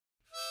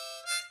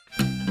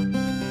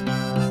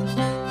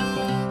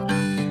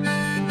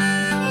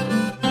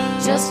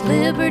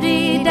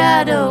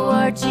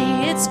JustLiberty.org.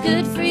 It's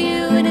good for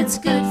you and it's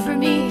good for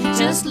me.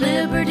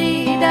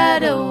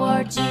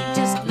 JustLiberty.org.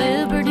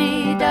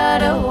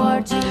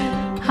 JustLiberty.org.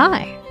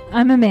 Hi,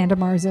 I'm Amanda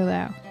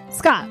Marzullo.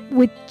 Scott,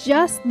 with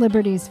Just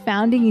Liberty's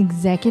founding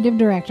executive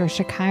director,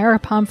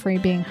 Shakira Pumphrey,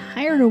 being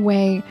hired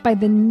away by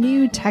the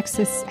new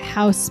Texas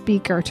House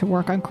Speaker to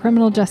work on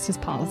criminal justice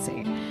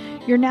policy,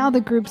 you're now the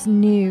group's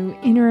new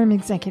interim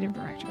executive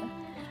director.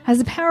 Has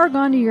the power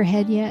gone to your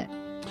head yet?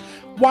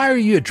 Why are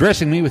you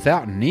addressing me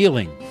without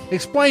kneeling?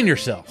 Explain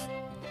yourself.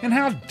 And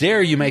how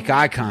dare you make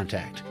eye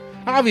contact?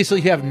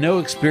 Obviously, you have no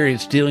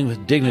experience dealing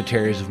with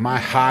dignitaries of my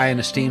high and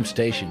esteemed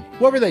station.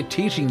 What were they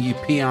teaching you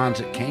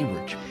peons at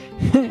Cambridge?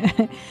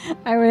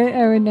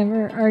 I would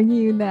never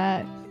argue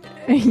that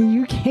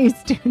UK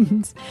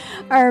students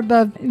are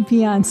above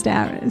peon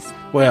status.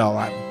 Well,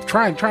 I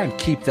try and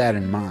keep that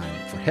in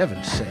mind, for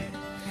heaven's sake.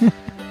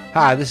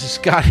 Hi, this is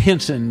Scott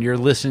Henson. You're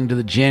listening to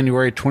the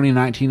January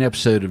 2019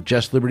 episode of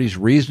Just Liberty's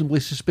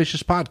Reasonably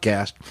Suspicious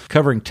podcast,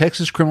 covering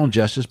Texas criminal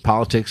justice,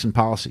 politics, and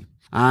policy.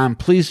 I'm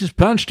pleased as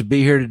punch to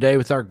be here today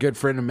with our good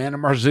friend Amanda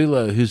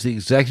Marzullo, who's the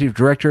executive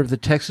director of the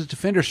Texas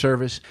Defender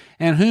Service,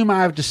 and whom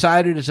I've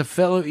decided as a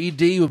fellow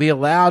ED will be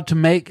allowed to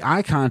make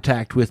eye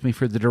contact with me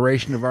for the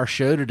duration of our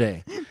show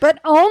today. But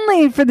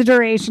only for the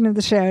duration of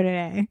the show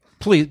today.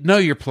 Please, know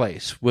your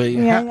place, will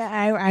you?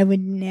 Yeah, I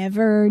would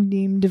never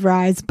deem to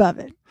rise above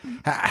it.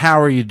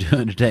 How are you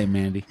doing today,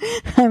 Mandy?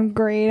 I'm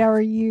great. How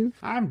are you?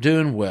 I'm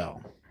doing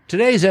well.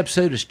 Today's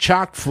episode is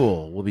chock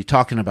full. We'll be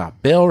talking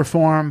about bail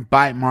reform,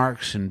 bite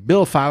marks, and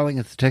bill filing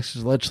at the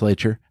Texas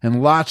legislature,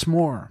 and lots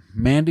more.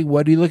 Mandy,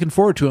 what are you looking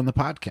forward to on the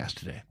podcast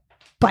today?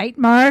 Bite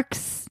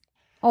marks.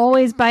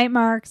 Always bite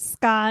marks,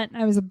 Scott.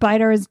 I was a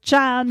biter as a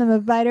child. I'm a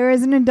biter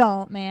as an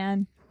adult,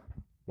 man.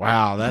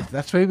 Wow,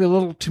 that's maybe a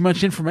little too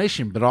much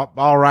information, but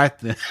all right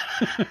then.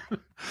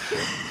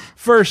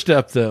 First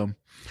up, though,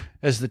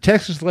 as the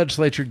Texas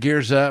legislature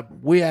gears up,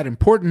 we had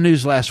important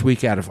news last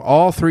week out of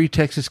all 3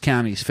 Texas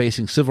counties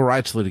facing civil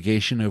rights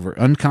litigation over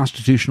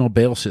unconstitutional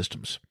bail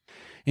systems.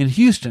 In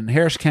Houston,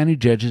 Harris County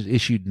judges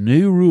issued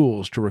new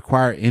rules to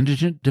require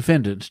indigent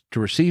defendants to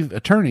receive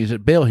attorneys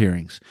at bail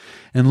hearings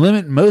and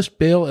limit most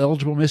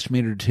bail-eligible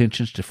misdemeanor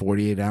detentions to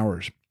 48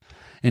 hours.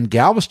 In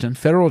Galveston,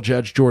 federal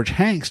judge George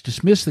Hanks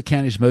dismissed the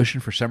county's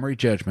motion for summary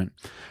judgment,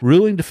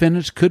 ruling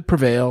defendants could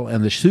prevail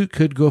and the suit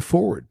could go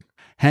forward.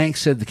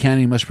 Hanks said the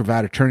county must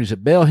provide attorneys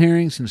at bail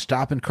hearings and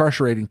stop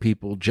incarcerating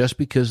people just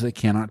because they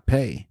cannot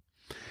pay.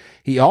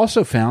 He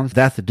also found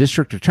that the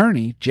district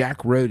attorney, Jack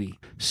Rohde,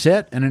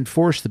 set and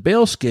enforced the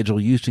bail schedule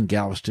used in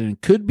Galveston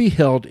and could be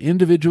held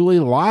individually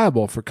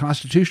liable for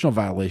constitutional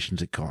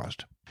violations it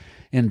caused.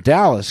 In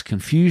Dallas,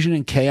 confusion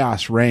and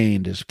chaos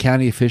reigned as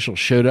county officials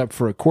showed up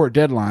for a court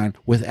deadline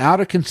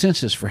without a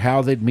consensus for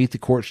how they'd meet the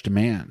court's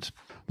demands.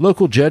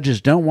 Local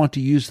judges don't want to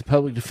use the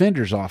public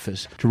defender's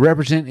office to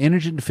represent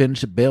indigent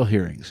defendants at bail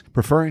hearings,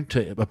 preferring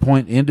to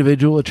appoint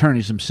individual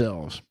attorneys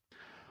themselves.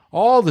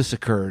 All this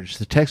occurs,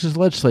 the Texas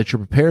legislature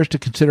prepares to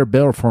consider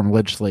bail reform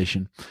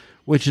legislation,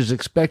 which is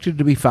expected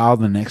to be filed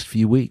in the next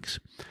few weeks.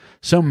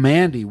 So,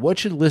 Mandy, what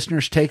should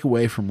listeners take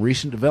away from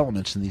recent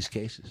developments in these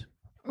cases?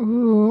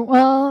 Ooh,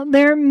 well,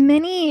 they're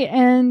many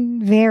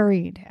and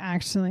varied,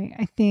 actually.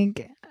 I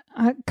think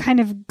kind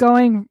of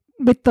going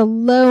with the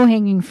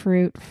low-hanging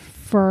fruit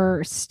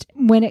first,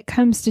 when it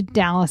comes to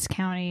Dallas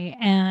County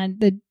and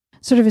the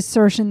sort of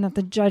assertion that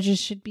the judges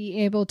should be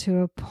able to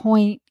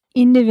appoint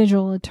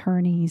individual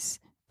attorneys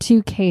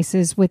to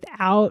cases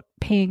without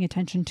paying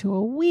attention to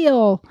a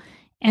wheel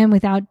and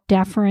without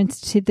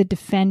deference to the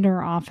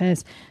defender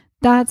office.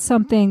 That's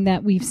something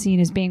that we've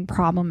seen as being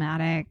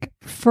problematic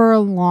for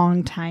a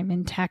long time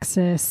in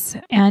Texas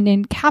and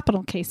in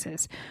capital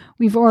cases.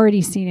 We've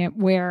already seen it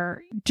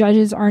where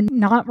judges are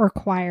not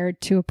required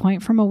to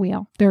appoint from a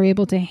wheel. They're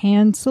able to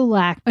hand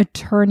select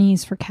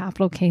attorneys for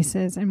capital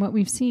cases. And what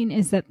we've seen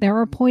is that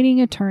they're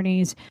appointing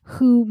attorneys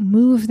who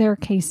move their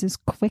cases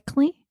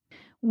quickly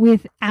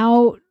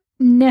without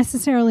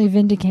necessarily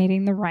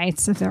vindicating the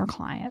rights of their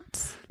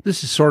clients.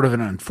 This is sort of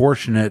an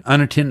unfortunate,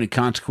 unintended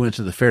consequence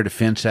of the Fair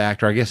Defense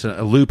Act, or I guess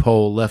a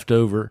loophole left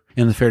over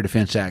in the Fair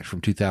Defense Act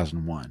from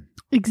 2001.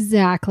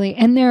 Exactly.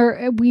 And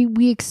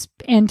we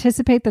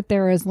anticipate that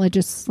there is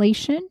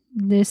legislation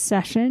this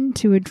session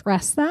to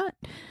address that,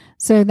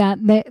 so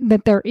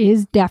that there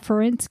is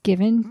deference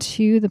given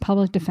to the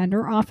public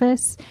defender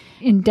office.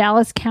 In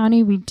Dallas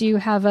County, we do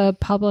have a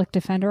public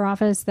defender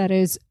office that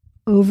is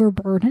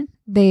overburdened.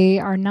 They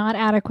are not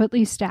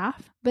adequately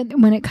staffed. But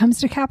when it comes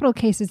to capital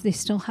cases, they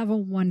still have a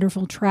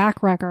wonderful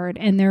track record.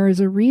 And there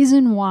is a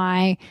reason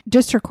why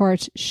district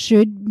courts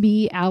should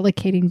be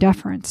allocating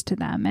deference to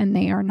them, and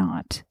they are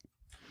not.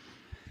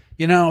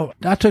 You know,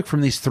 I took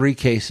from these three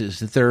cases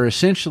that there are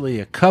essentially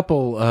a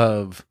couple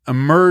of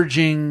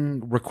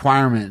emerging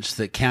requirements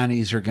that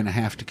counties are going to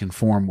have to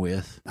conform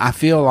with. I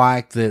feel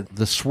like that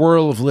the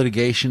swirl of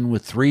litigation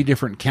with three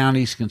different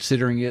counties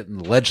considering it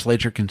and the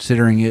legislature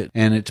considering it,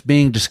 and it's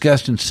being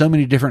discussed in so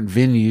many different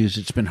venues,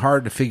 it's been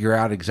hard to figure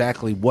out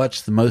exactly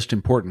what's the most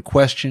important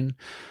question.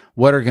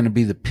 What are going to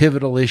be the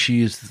pivotal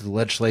issues that the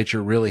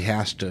legislature really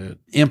has to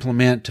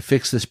implement to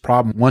fix this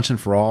problem once and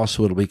for all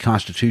so it'll be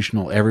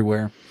constitutional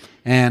everywhere?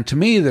 And to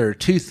me, there are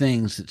two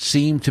things that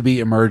seem to be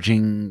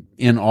emerging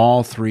in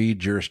all three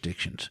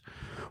jurisdictions.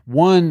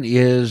 One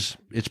is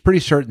it's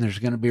pretty certain there's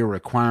going to be a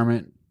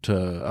requirement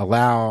to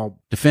allow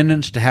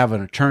defendants to have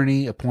an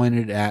attorney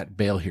appointed at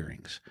bail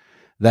hearings.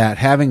 That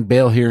having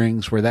bail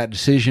hearings where that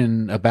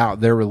decision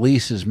about their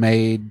release is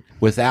made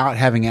without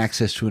having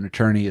access to an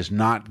attorney is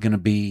not going to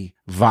be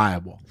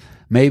viable.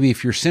 Maybe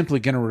if you're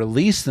simply going to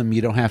release them,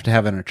 you don't have to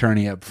have an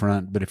attorney up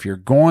front. But if you're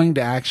going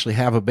to actually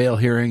have a bail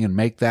hearing and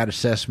make that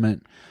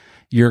assessment,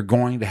 you're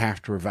going to have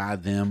to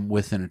provide them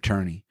with an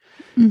attorney.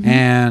 Mm-hmm.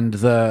 And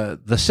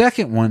the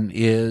second one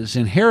is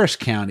in Harris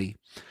County,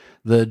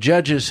 the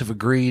judges have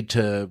agreed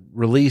to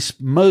release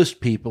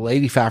most people,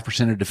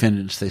 85% of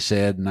defendants, they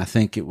said, and I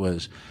think it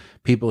was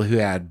people who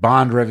had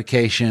bond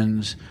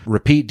revocations,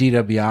 repeat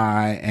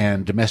DWI,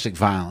 and domestic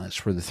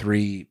violence were the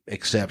three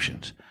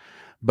exceptions.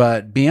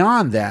 But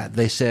beyond that,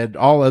 they said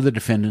all other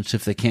defendants,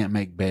 if they can't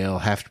make bail,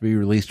 have to be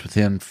released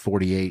within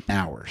 48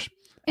 hours.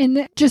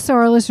 And just so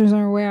our listeners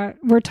are aware,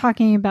 we're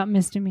talking about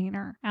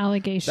misdemeanor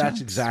allegations.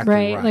 That's exactly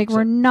right. Like,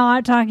 we're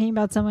not talking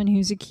about someone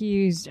who's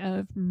accused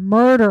of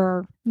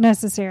murder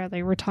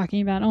necessarily. We're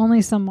talking about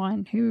only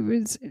someone who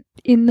is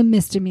in the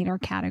misdemeanor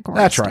category.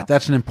 That's right.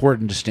 That's an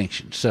important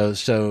distinction.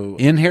 So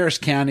in Harris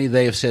County,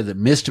 they have said that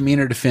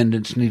misdemeanor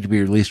defendants need to be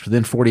released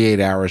within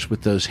 48 hours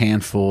with those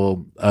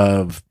handful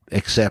of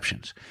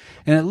exceptions.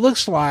 And it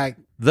looks like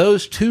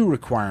those two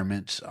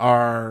requirements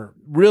are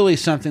really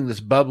something that's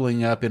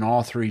bubbling up in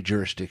all three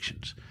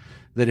jurisdictions.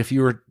 That if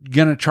you were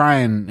going to try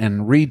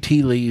and read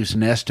tea leaves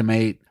and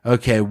estimate,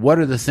 okay, what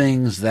are the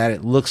things that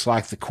it looks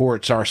like the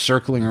courts are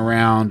circling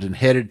around and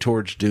headed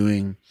towards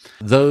doing,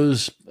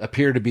 those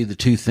appear to be the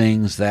two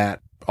things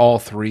that all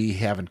three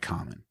have in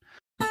common.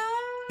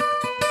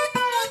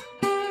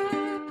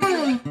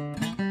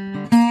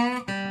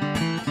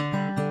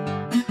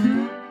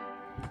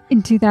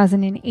 In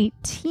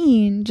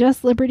 2018,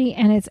 Just Liberty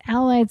and its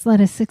allies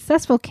led a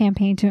successful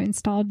campaign to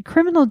install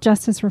criminal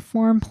justice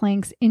reform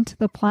planks into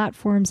the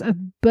platforms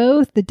of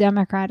both the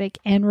Democratic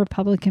and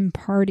Republican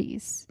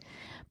parties.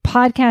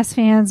 Podcast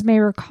fans may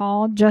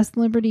recall Just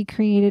Liberty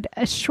created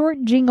a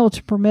short jingle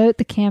to promote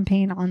the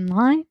campaign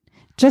online.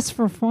 Just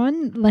for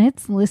fun,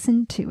 let's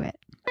listen to it.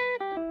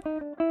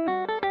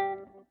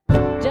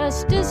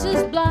 Justice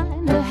is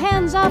blind, her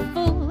hands are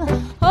full,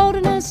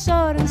 holding a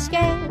sword and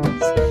scales.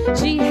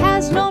 She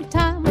has no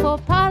time for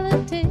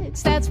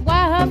politics, that's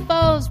why her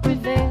foes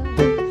prevail.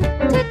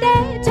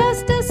 Today,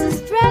 justice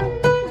is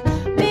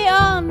threatened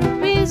beyond a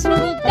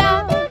reasonable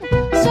doubt.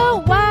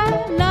 So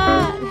why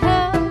not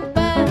help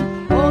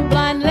an old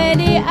blind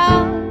lady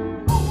out?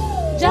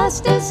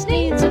 Justice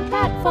needs a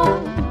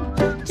platform.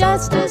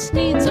 Justice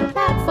needs a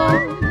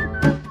platform.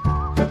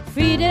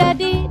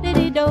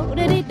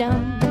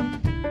 Free-da-da-dee-da-dee-do-da-dee-dum.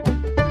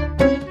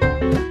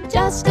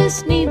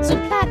 Justice needs a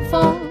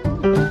platform.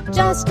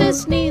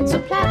 Justice needs a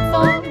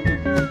platform.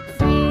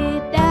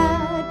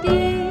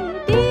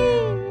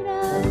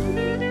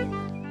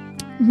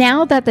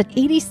 Now that the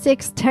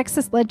 86th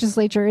Texas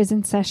legislature is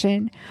in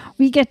session,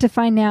 we get to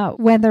find out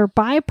whether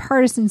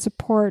bipartisan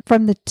support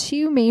from the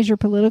two major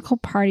political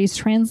parties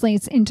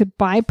translates into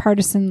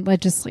bipartisan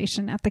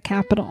legislation at the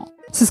Capitol.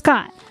 So,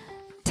 Scott,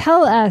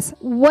 tell us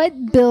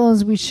what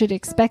bills we should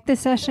expect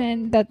this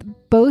session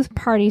that both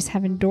parties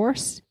have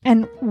endorsed,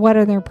 and what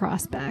are their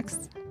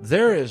prospects?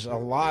 There is a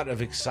lot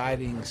of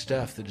exciting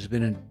stuff that has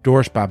been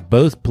endorsed by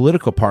both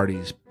political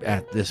parties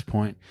at this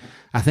point.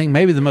 I think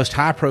maybe the most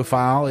high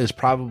profile is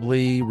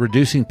probably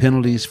reducing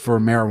penalties for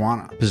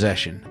marijuana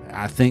possession.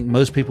 I think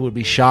most people would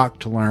be shocked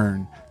to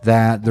learn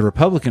that the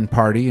Republican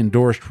Party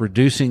endorsed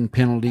reducing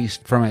penalties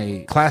from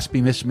a Class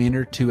B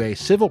misdemeanor to a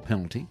civil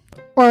penalty.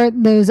 Or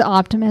those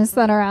optimists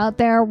that are out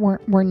there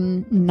were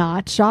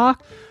not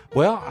shocked?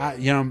 Well,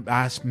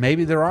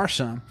 maybe there are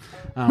some.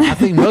 I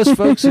think most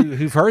folks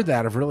who've heard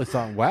that have really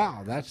thought,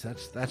 "Wow, that's a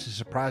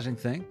surprising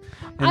thing."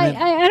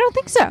 I don't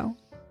think so.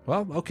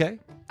 Well, okay.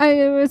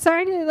 I was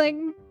sorry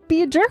to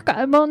be a jerk.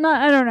 Well,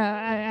 not. I don't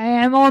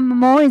know.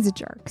 I'm always a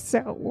jerk.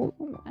 So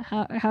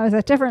how is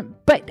that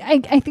different? But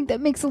I think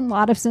that makes a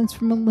lot of sense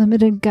from a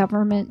limited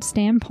government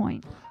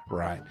standpoint.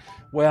 Right.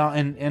 Well,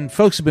 and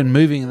folks have been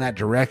moving in that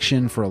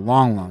direction for a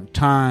long, long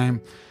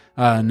time.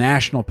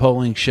 National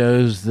polling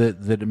shows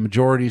that a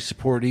majority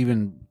support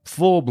even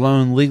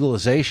full-blown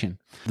legalization.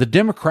 The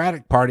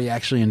Democratic Party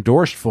actually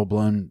endorsed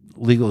full-blown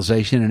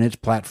legalization in its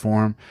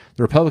platform.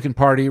 The Republican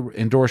Party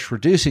endorsed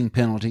reducing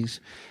penalties.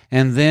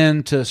 And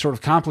then to sort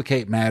of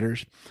complicate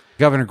matters,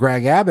 Governor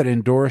Greg Abbott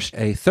endorsed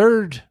a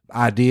third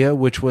idea,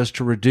 which was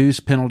to reduce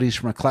penalties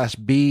from a Class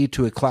B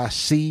to a Class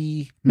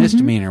C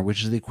misdemeanor,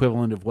 which is the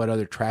equivalent of what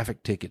other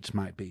traffic tickets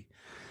might be.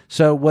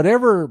 So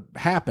whatever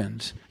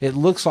happens, it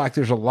looks like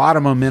there's a lot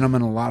of momentum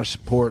and a lot of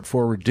support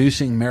for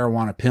reducing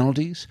marijuana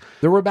penalties.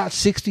 There were about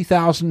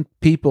 60,000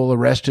 people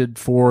arrested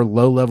for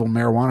low-level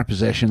marijuana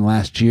possession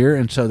last year,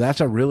 and so that's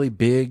a really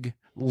big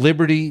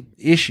liberty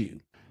issue.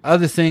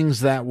 Other things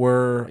that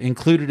were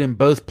included in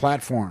both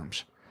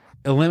platforms: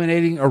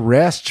 eliminating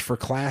arrests for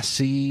Class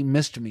C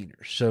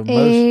misdemeanors.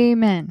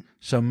 Amen.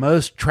 So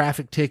most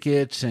traffic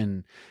tickets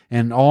and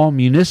all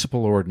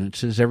municipal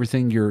ordinances,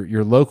 everything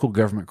your local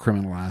government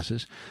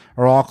criminalizes,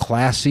 are all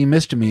Class C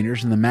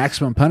misdemeanors, and the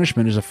maximum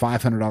punishment is a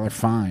 $500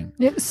 fine.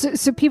 Yeah,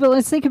 so people,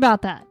 let's think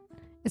about that.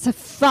 It's a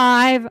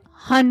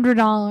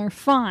 $500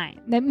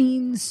 fine. That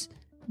means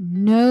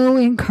no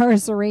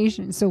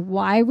incarceration. So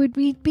why would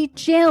we be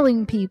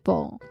jailing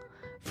people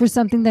for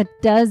something that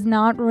does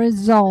not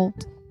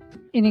result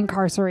in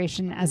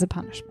incarceration as a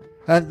punishment?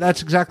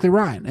 That's exactly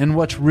right. And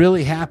what's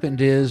really happened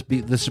is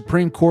the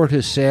Supreme Court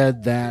has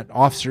said that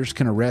officers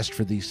can arrest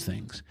for these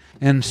things.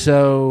 And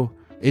so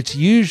it's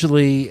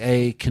usually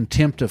a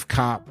contempt of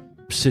cop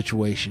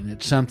situation.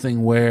 It's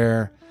something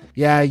where,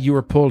 yeah, you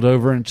were pulled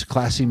over and it's a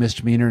Class C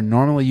misdemeanor.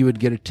 Normally you would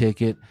get a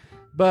ticket,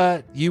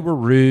 but you were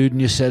rude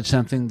and you said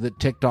something that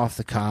ticked off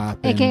the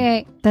cop.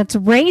 AKA, that's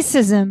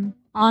racism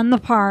on the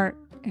part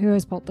who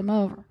has pulled them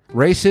over.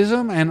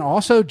 Racism, and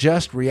also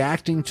just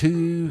reacting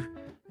to,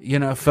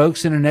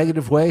 folks in a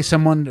negative way.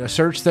 Someone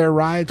asserts their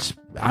rights.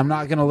 I'm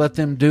not going to let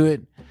them do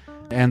it.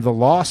 And the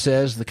law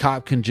says the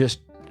cop can just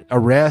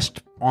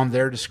arrest on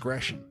their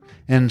discretion.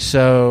 And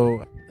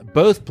so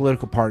both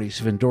political parties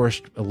have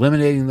endorsed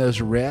eliminating those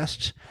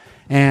arrests.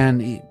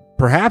 And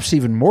perhaps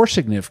even more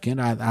significant,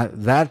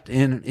 that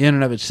in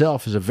and of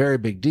itself is a very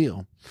big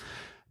deal.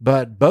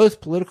 But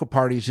both political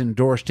parties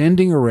endorsed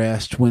ending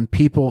arrest when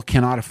people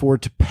cannot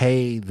afford to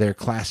pay their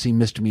Class C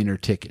misdemeanor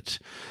tickets.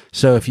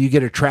 So if you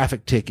get a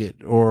traffic ticket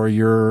or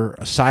you're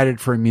cited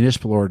for a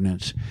municipal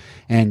ordinance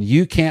and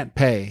you can't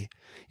pay,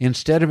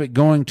 instead of it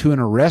going to an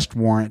arrest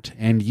warrant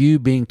and you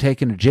being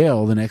taken to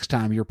jail the next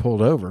time you're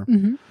pulled over,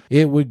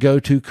 it would go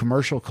to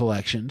commercial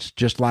collections,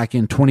 just like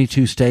in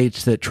 22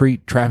 states that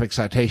treat traffic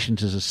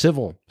citations as a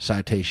civil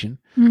citation.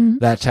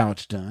 That's how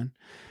it's done.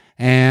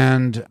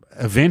 And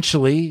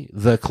eventually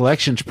the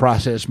collections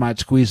process might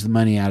squeeze the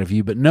money out of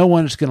you, but no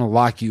one is going to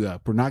lock you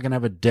up. We're not going to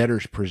have a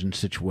debtor's prison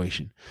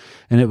situation.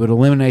 And it would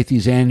eliminate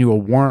these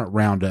annual warrant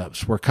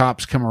roundups where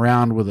cops come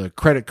around with a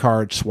credit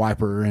card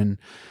swiper and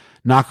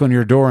knock on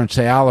your door and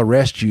say, I'll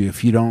arrest you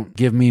if you don't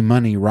give me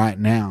money right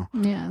now.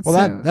 Yeah.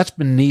 Well, that's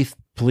beneath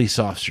police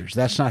officers.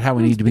 That's not how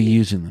we need to be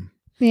using them.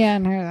 Yeah,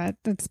 no,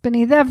 that's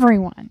beneath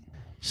everyone.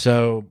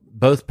 So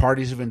both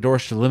parties have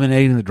endorsed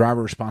eliminating the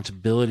driver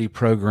responsibility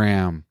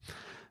program.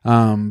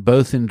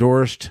 Both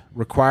endorsed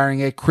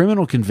requiring a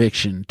criminal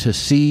conviction to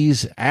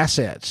seize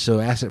assets,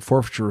 so asset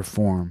forfeiture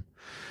reform,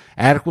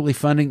 adequately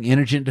funding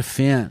indigent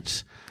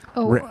defense.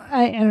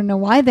 I don't know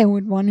why they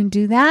would want to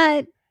do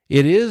that.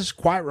 It is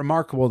quite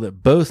remarkable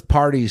that both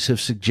parties have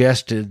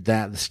suggested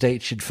that the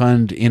state should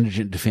fund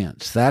indigent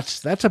defense.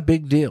 That's a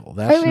big deal.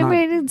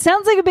 It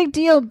sounds like a big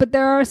deal, but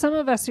there are some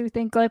of us who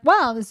think like,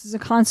 wow, this is a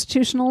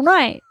constitutional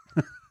right.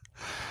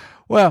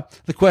 Well,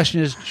 the question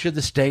is, should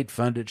the state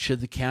fund it? Should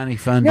the county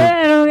fund it?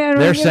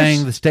 They're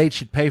saying the state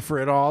should pay for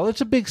it all.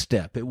 It's a big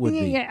step. It would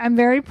be. I'm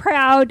very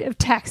proud of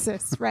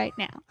Texas right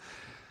now.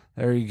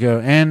 There you go.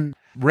 And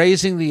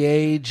raising the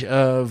age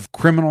of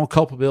criminal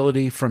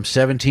culpability from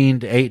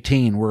 17 to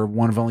 18. We're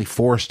one of only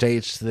 4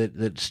 states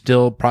that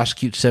still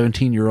prosecute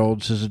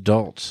 17-year-olds as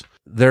adults.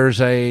 There's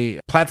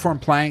a platform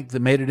plank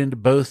that made it into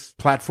both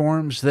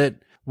platforms that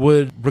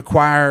would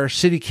require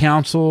city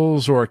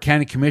councils or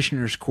county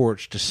commissioners'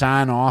 courts to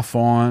sign off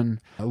on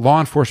law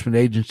enforcement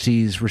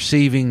agencies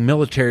receiving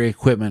military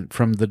equipment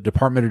from the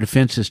Department of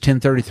Defense's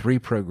 1033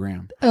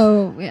 program.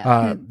 Oh,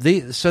 yeah.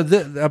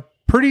 A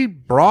pretty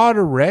broad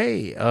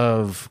array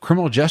of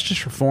criminal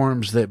justice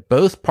reforms that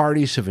both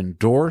parties have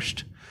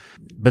endorsed.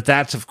 But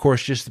that's, of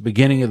course, just the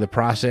beginning of the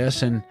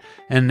process. And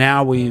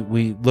now we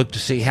look to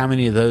see how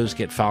many of those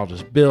get filed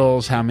as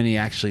bills, how many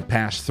actually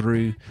pass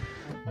through.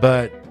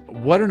 But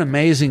what an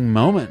amazing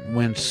moment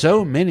when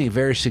so many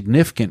very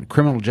significant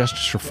criminal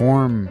justice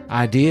reform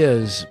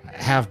ideas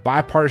have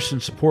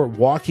bipartisan support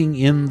walking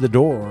in the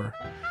door.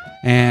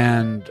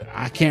 And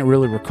I can't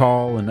really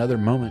recall another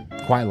moment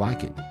quite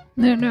like it.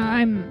 No,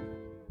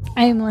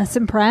 I am less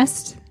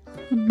impressed,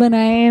 but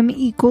I am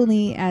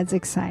equally as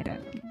excited.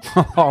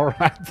 All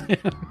right, then.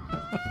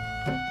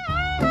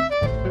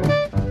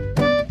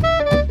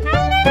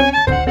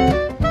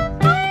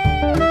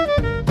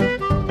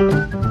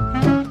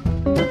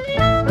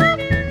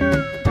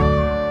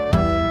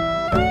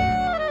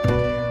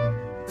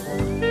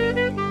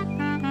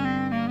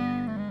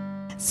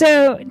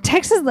 So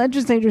Texas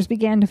legislators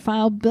began to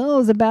file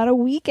bills about a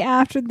week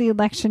after the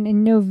election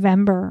in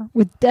November,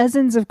 with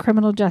dozens of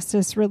criminal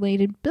justice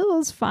related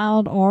bills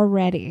filed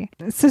already.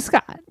 So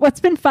Scott,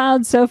 what's been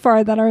filed so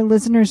far that our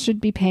listeners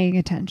should be paying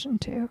attention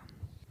to?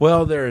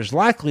 Well, there's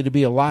likely to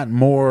be a lot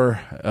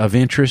more of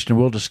interest, and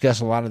we'll discuss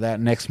a lot of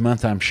that next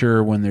month, I'm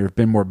sure, when there have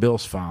been more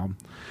bills filed.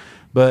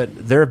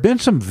 But there have been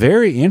some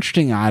very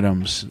interesting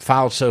items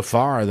filed so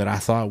far that I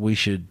thought we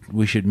should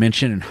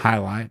mention and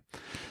highlight.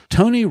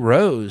 Tony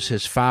Rose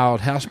has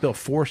filed House Bill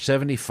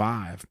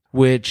 475,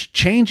 which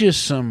changes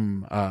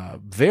some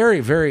very,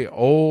 very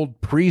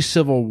old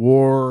pre-Civil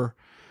War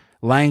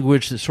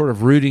language that's sort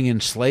of rooting in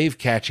slave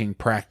catching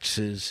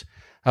practices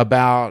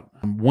about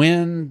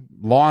when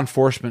law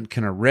enforcement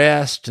can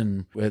arrest.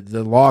 And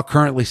the law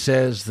currently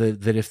says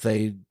that if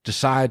they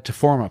decide to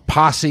form a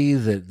posse,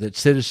 that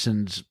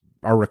citizens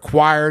are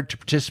required to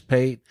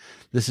participate.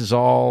 This is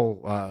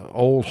all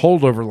old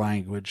holdover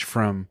language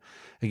from,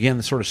 again,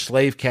 the sort of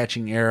slave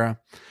catching era.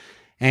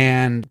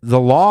 And the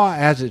law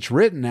as it's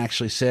written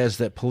actually says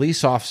that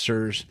police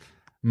officers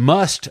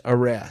must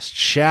arrest,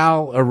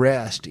 shall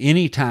arrest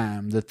any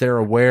time that they're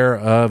aware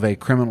of a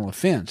criminal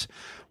offense.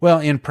 Well,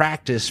 in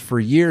practice, for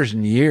years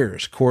and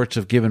years, courts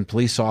have given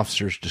police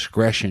officers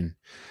discretion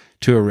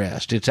to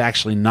arrest. It's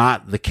actually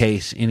not the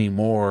case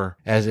anymore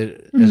as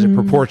it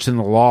purports in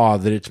the law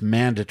that it's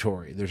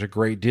mandatory. There's a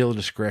great deal of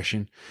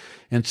discretion.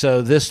 And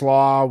so this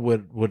law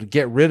would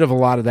get rid of a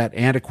lot of that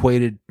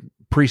antiquated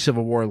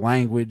pre-Civil War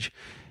language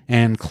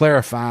and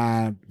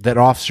clarify that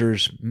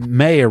officers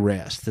may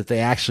arrest, that they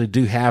actually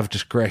do have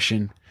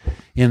discretion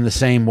in the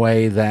same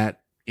way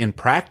that in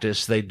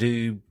practice they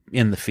do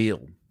in the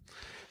field.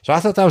 So I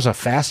thought that was a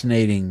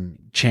fascinating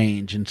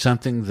change and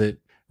something that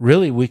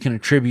really we can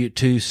attribute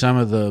to some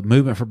of the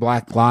Movement for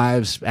Black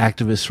Lives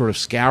activists sort of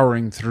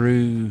scouring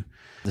through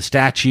the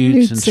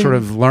statutes and sort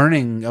of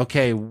learning,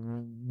 okay,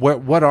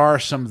 what are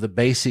some of the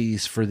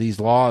bases for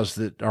these laws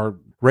that are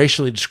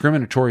racially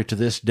discriminatory to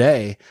this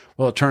day?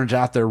 Well, it turns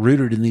out they're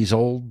rooted in these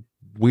old,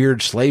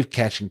 weird slave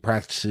catching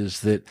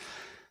practices that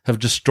have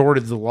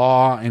distorted the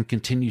law and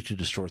continue to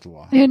distort the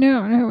law. Yeah,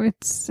 no,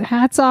 it's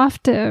hats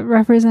off to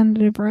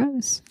Representative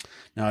Rose.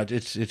 No,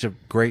 it's a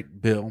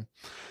great bill.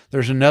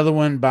 There's another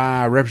one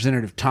by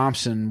Representative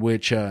Thompson,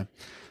 which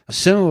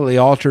similarly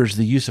alters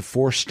the use of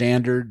force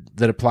standard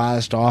that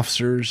applies to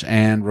officers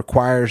and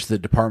requires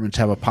that departments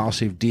have a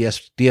policy of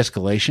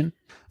de-escalation.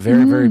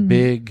 Very, very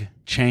big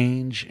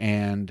change.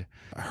 And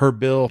her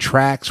bill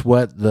tracks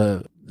what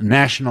the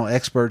national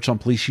experts on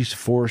police use of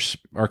force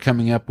are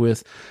coming up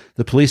with.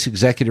 The Police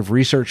Executive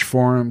Research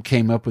Forum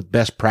came up with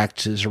best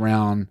practices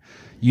around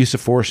use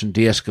of force and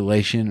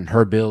de-escalation, and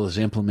her bill is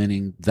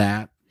implementing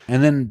that.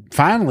 And then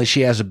finally,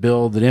 she has a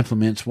bill that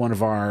implements one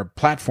of our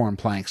platform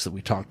planks that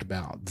we talked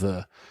about,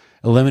 the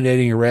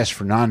Eliminating Arrest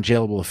for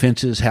Non-Jailable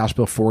Offenses, House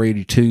Bill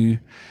 482.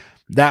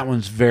 That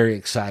one's very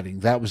exciting.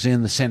 That was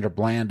in the Sandra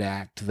Bland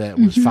Act that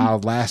was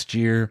filed last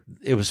year.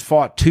 It was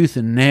fought tooth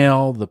and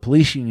nail. The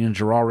police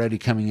unions are already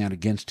coming out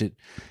against it,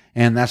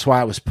 and that's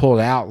why it was pulled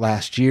out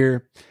last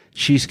year.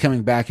 She's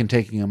coming back and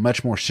taking a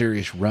much more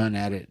serious run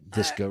at it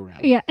this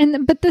go-round. Yeah,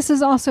 but this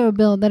is also a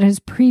bill that has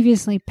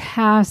previously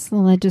passed the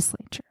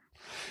legislature.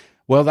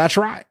 Well, that's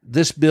right.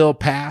 This bill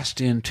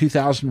passed in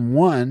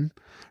 2001,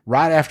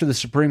 right after the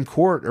Supreme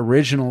Court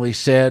originally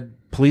said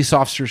police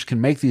officers can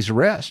make these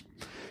arrests.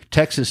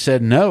 Texas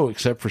said no,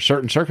 except for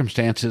certain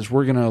circumstances,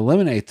 we're going to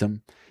eliminate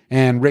them.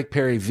 And Rick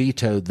Perry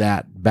vetoed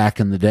that back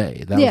in the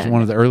day. That was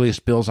one of the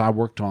earliest bills I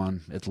worked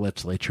on at the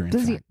legislature.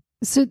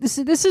 So this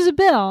is a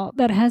bill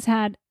that has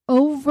had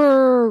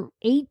over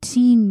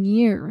 18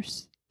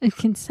 years of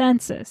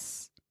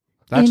consensus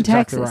in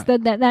Texas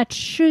that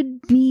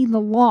should be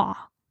the law,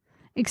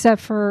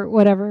 except for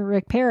whatever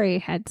Rick Perry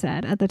had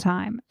said at the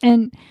time.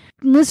 And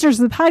listeners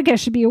of the podcast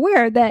should be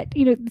aware that,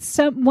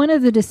 one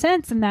of the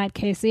dissents in that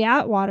case, the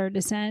Atwater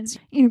dissents,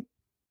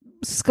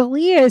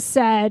 Scalia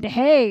said,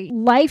 hey,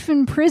 life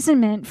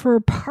imprisonment for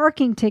a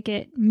parking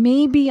ticket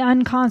may be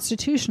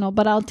unconstitutional,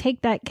 but I'll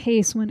take that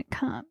case when it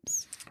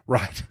comes.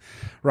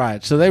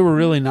 Right. So they were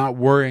really not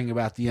worrying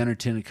about the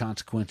unintended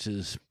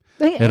consequences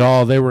at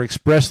all. They were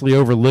expressly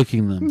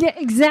overlooking them. Yeah,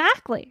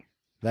 exactly.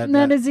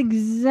 That is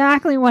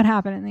exactly what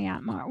happened in the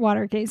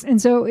Atwater case.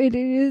 And so it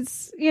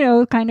is,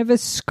 kind of a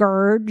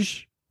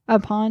scourge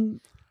upon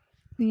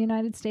the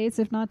United States,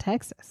 if not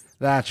Texas.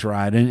 That's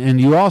right.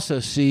 And you also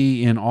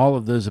see in all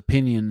of those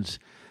opinions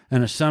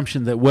an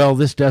assumption that, well,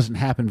 this doesn't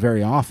happen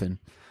very often.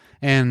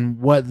 And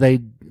what they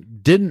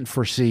didn't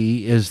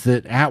foresee is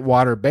that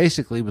Atwater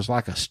basically was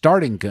like a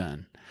starting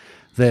gun,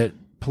 that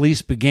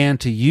police began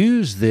to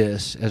use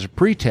this as a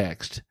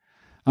pretext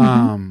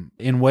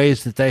in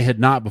ways that they had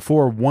not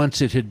before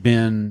once it had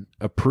been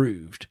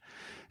approved.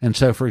 And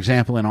so, for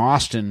example, in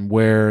Austin,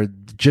 where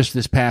just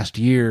this past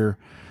year,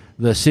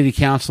 the city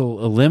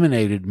council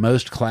eliminated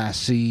most Class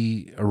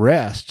C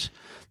arrests,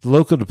 the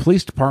local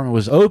police department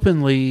was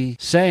openly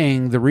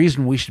saying the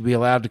reason we should be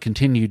allowed to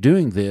continue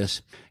doing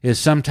this is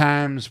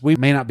sometimes we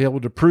may not be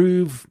able to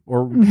prove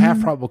or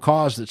have probable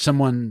cause that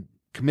someone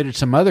committed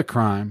some other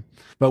crime,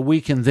 but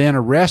we can then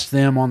arrest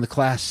them on the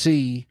Class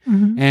C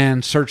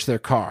and search their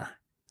car.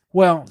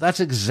 Well, that's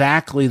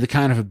exactly the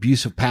kind of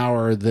abuse of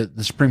power that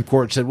the Supreme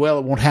Court said, well,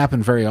 it won't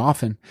happen very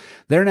often.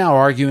 They're now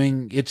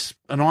arguing it's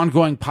an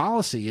ongoing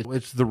policy.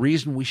 It's the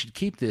reason we should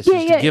keep this,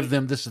 to give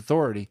them this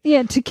authority.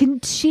 Yeah, to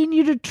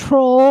continue to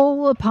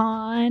troll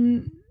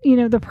upon,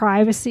 the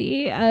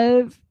privacy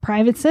of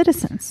private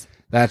citizens.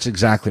 That's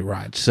exactly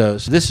right. So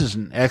this is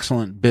an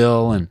excellent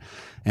bill, and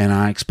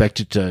I expect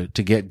it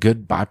to get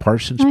good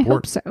bipartisan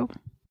support. I hope so.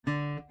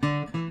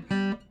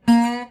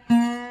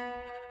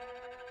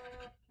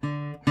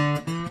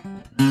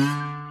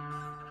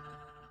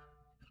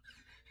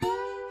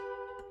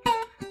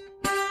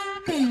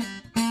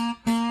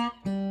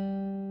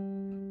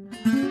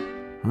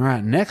 All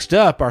right, next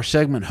up, our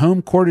segment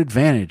Home Court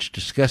Advantage,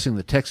 discussing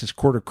the Texas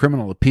Court of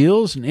Criminal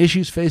Appeals and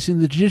issues facing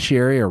the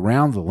judiciary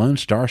around the Lone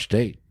Star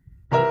State.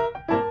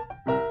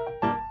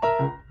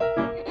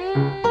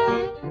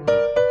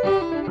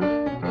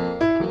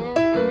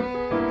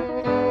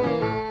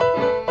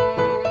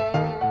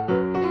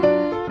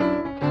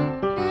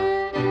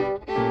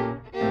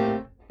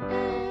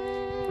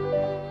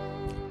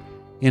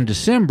 In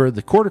December,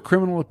 the Court of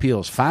Criminal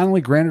Appeals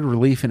finally granted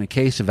relief in a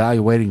case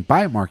evaluating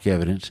bite mark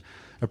evidence,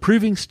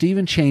 approving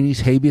Stephen Chaney's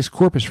habeas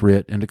corpus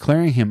writ and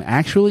declaring him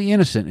actually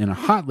innocent in a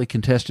hotly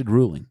contested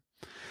ruling.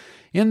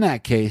 In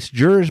that case,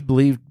 jurors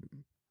believed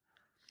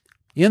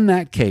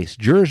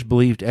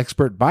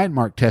expert bite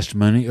mark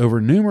testimony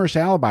over numerous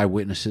alibi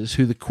witnesses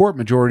who the court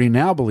majority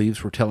now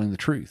believes were telling the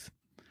truth.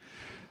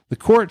 The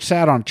court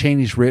sat on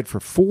Chaney's writ for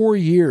 4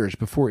 years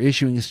before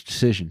issuing its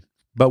decision.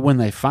 But when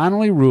they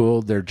finally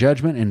ruled, their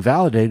judgment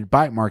invalidated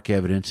bite mark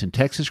evidence in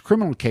Texas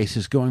criminal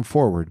cases going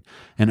forward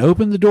and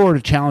opened the door to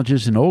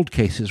challenges in old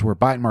cases where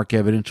bite mark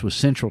evidence was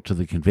central to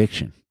the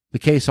conviction. The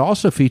case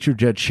also featured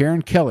Judge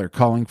Sharon Keller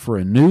calling for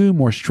a new,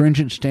 more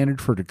stringent standard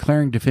for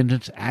declaring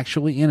defendants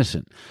actually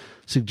innocent,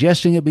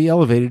 suggesting it be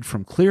elevated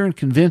from clear and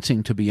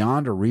convincing to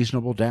beyond a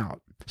reasonable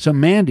doubt. So,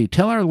 Mandy,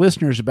 tell our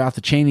listeners about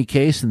the Chaney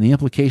case and the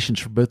implications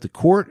for both the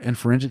court and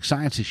forensic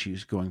science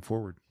issues going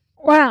forward.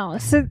 Wow,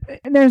 so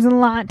there's a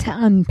lot to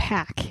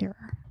unpack here.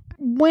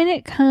 When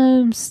it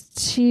comes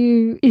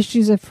to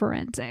issues of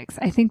forensics,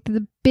 I think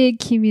the big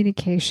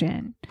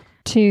communication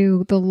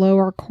to the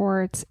lower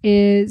courts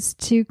is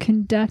to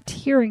conduct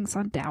hearings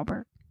on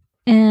Daubert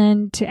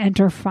and to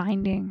enter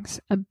findings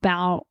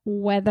about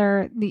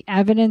whether the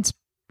evidence,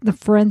 the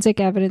forensic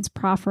evidence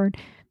proffered,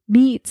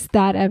 meets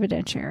that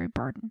evidentiary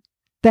burden.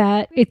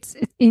 That it's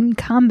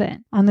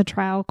incumbent on the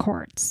trial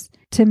courts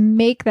to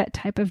make that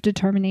type of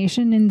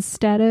determination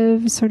instead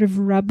of sort of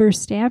rubber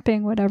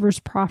stamping whatever's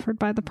proffered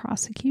by the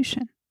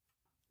prosecution.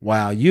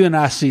 Wow, you and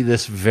I see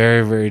this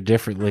very, very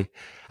differently.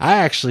 I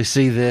actually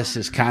see this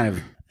as kind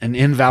of an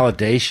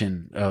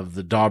invalidation of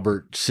the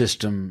Daubert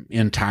system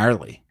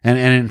entirely.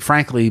 And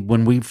frankly,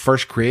 when we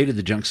first created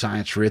the junk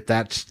science writ,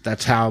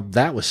 that's how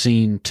that was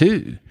seen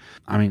too.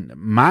 I mean,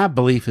 my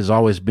belief has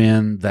always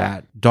been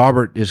that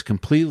Daubert is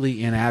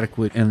completely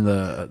inadequate in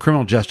the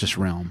criminal justice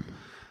realm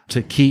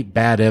to keep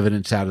bad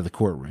evidence out of the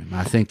courtroom.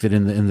 I think that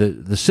in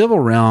the civil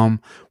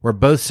realm, where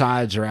both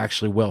sides are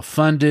actually well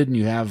funded and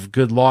you have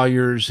good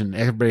lawyers and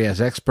everybody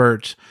has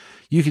experts,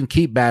 you can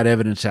keep bad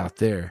evidence out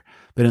there.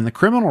 But in the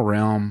criminal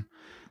realm,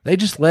 they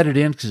just let it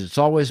in because it's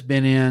always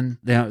been in.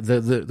 Now,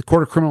 the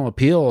Court of Criminal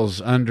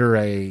Appeals, under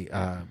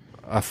a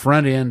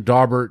front-end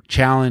Daubert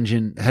challenge,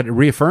 and had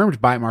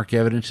reaffirmed bite mark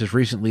evidence as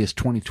recently as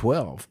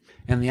 2012.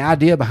 And the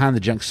idea behind the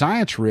junk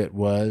science writ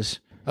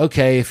was,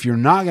 okay, if you're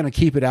not going to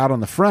keep it out on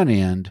the front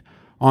end,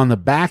 on the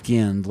back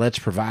end, let's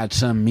provide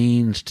some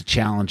means to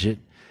challenge it.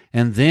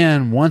 And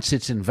then once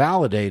it's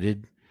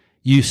invalidated,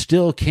 you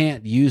still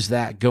can't use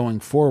that going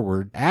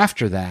forward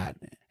after that.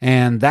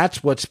 And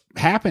that's what's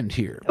happened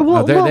here.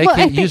 They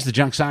can't use the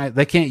junk science.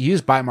 They can't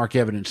use bite mark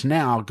evidence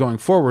now going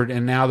forward.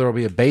 And now there will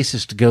be a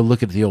basis to go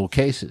look at the old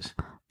cases.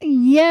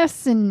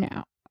 Yes and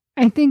no.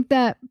 I think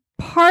that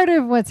part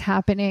of what's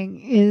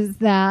happening is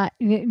that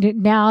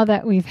now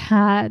that we've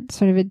had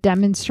sort of a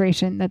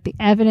demonstration that the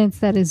evidence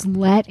that is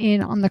let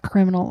in on the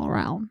criminal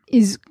realm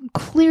is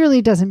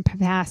clearly doesn't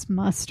pass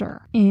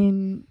muster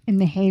in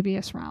the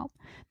habeas realm,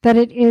 that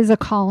it is a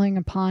calling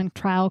upon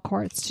trial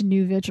courts to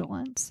new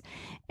vigilance.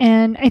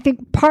 And I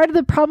think part of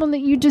the problem that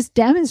you just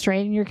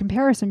demonstrated in your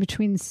comparison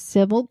between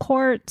civil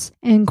courts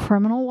and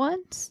criminal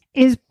ones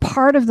is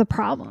part of the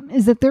problem,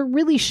 is that there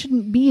really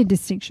shouldn't be a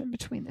distinction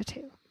between the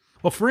two.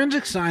 Well,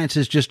 forensic science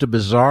is just a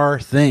bizarre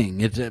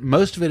thing.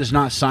 Most of it is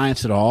not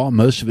science at all.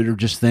 Most of it are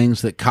just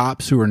things that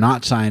cops who are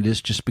not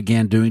scientists just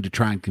began doing to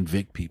try and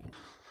convict people.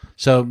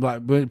 So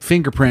like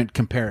fingerprint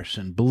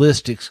comparison,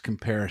 ballistics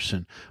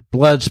comparison,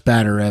 blood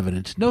spatter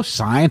evidence. No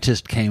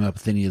scientist came up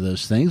with any of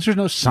those things. There's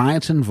no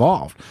science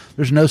involved.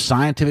 There's no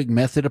scientific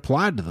method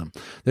applied to them.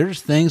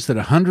 There's things that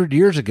 100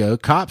 years ago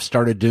cops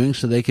started doing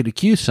so they could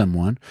accuse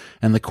someone,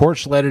 and the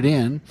courts let it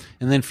in,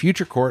 and then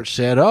future courts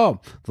said, oh,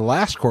 the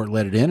last court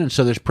let it in, and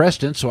so there's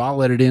precedent, so I'll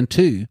let it in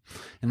too.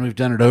 And we've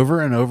done it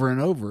over and over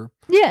and over.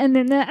 Yeah, and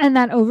then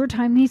that over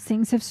time, these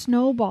things have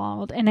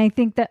snowballed, and I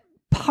think that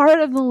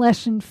part of the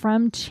lesson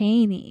from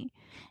Cheney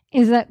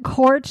is that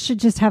courts should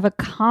just have a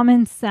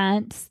common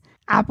sense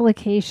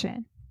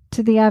application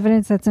to the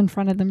evidence that's in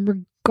front of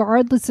them,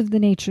 regardless of the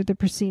nature of the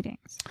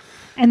proceedings.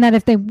 And that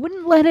if they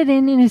wouldn't let it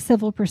in a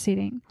civil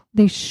proceeding,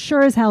 they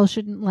sure as hell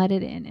shouldn't let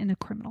it in a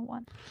criminal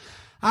one.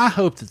 I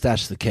hope that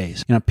that's the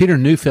case. Peter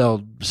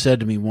Neufeld said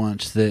to me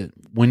once that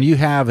when you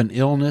have an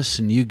illness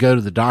and you go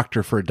to the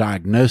doctor for a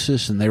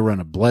diagnosis and they run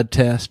a blood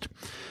test,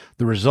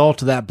 the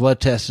result of that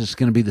blood test is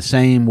going to be the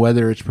same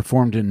whether it's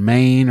performed in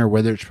Maine or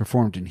whether it's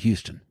performed in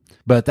Houston.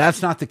 But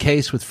that's not the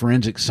case with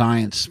forensic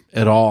science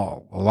at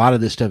all. A lot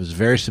of this stuff is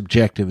very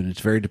subjective, and it's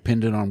very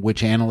dependent on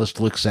which analyst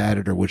looks at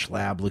it or which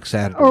lab looks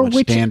at it or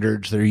which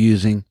standards they're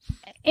using.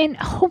 And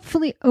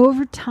hopefully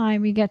over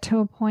time we get to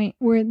a point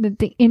where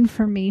the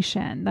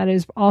information that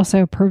is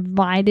also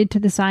provided to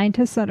the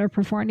scientists that are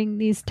performing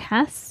these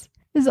tests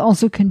is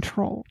also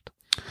controlled.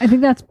 I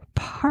think that's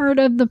part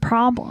of the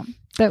problem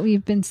that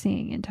we've been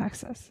seeing in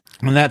Texas.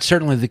 And that's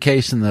certainly the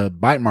case in the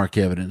bite mark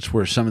evidence,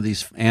 where some of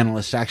these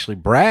analysts actually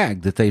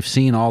brag that they've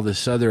seen all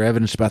this other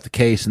evidence about the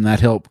case and that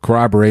helped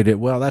corroborate it.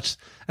 Well, that's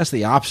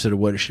the opposite of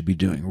what it should be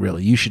doing,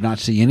 really. You should not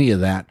see any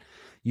of that.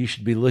 You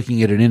should be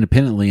looking at it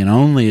independently and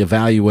only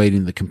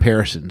evaluating the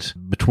comparisons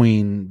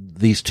between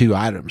these two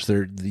items.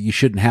 You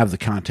shouldn't have the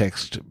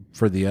context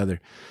for the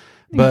other.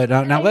 But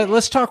now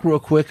let's talk real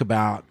quick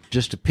about,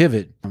 just to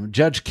pivot,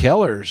 Judge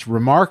Keller's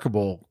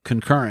remarkable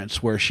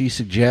concurrence where she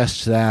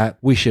suggests that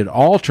we should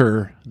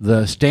alter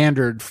the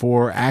standard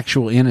for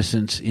actual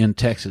innocence in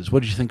Texas.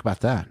 What did you think about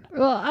that?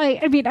 Well,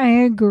 I mean,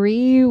 I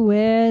agree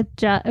with,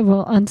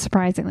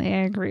 unsurprisingly,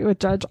 I agree with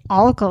Judge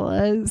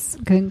Alcala's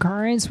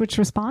concurrence, which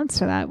responds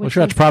to that. Which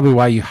that's probably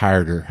why you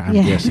hired her, I'm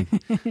guessing.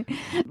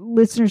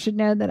 Listeners should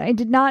know that I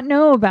did not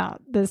know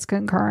about this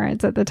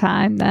concurrence at the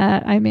time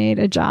that I made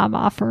a job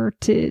offer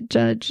to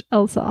Judge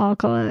Elsa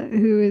Alcala,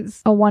 who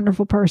is a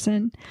wonderful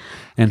person.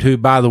 And who,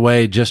 by the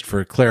way, just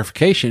for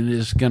clarification,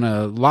 is going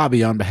to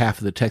lobby on behalf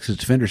of the Texas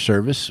Defender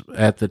Service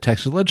at the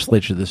Texas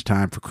legislature this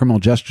time for criminal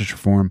justice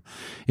reform.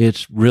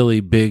 It's really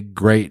big,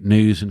 great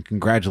news, and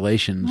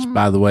congratulations,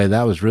 by the way.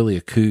 That was really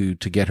a coup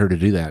to get her to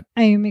do that.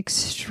 I am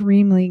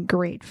extremely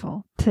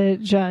grateful to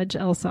Judge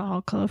Elsa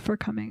Alcala for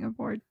coming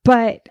aboard.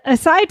 But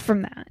aside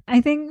from that,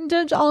 I think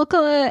Judge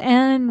Alcala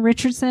and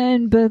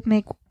Richardson both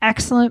make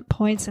excellent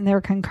points in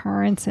their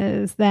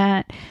concurrences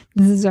that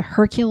this is a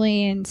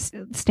Herculean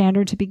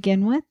standard to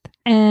begin with.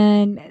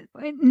 And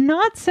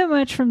not so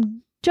much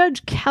from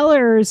Judge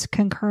Keller's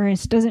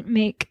concurrence doesn't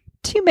make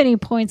too many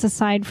points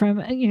aside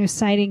from,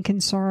 citing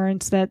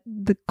concerns that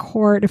the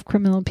Court of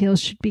Criminal Appeals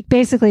should be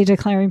basically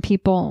declaring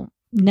people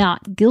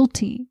not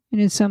guilty,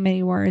 in so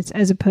many words,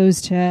 as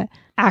opposed to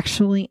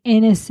actually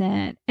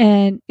innocent.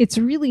 And it's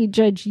really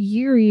Judge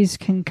Urey's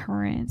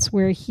concurrence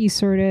where he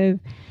sort of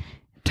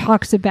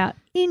talks about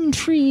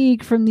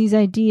intrigue from these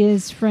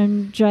ideas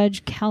from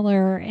Judge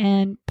Keller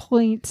and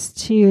points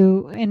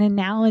to an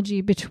analogy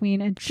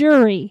between a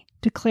jury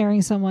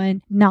declaring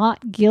someone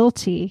not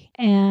guilty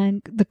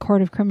and the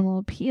Court of Criminal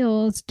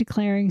Appeals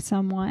declaring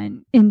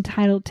someone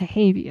entitled to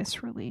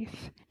habeas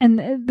relief.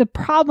 And the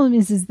problem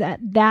is that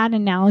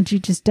analogy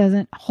just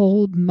doesn't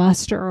hold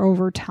muster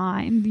over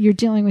time. You're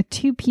dealing with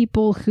two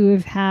people who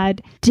have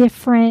had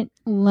different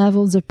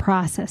levels of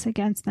process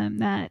against them,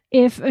 that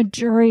if a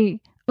jury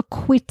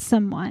acquits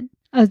someone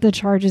of the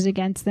charges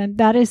against them,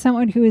 that is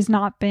someone who has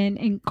not been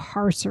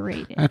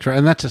incarcerated. That's right.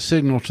 And that's a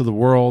signal to the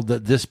world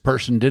that this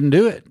person didn't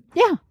do it.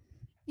 Yeah.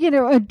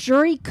 A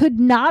jury could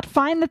not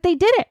find that they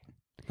did it.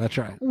 That's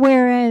right.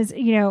 Whereas,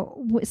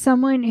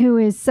 someone who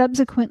is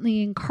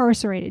subsequently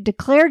incarcerated,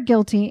 declared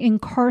guilty,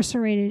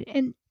 incarcerated,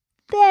 and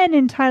then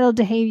entitled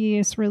to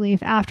habeas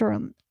relief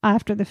after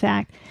the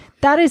fact,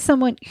 that is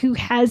someone who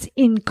has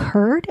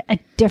incurred a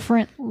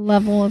different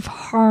level of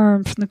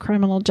harm from the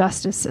criminal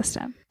justice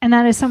system. And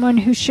that is someone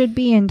who should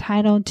be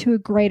entitled to a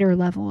greater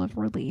level of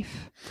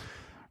relief.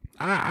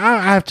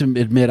 I have to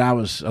admit I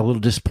was a little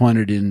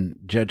disappointed in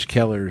Judge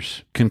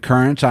Keller's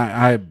concurrence.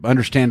 I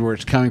understand where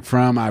it's coming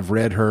from. I've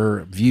read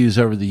her views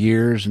over the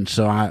years, and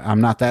so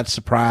I'm not that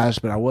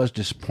surprised, but I was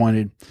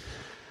disappointed.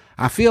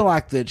 I feel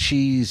like that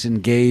she's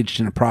engaged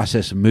in a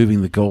process of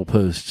moving the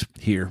goalposts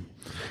here.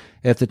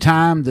 At the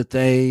time that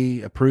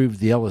they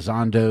approved the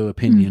Elizondo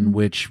opinion,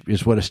 which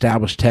is what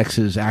established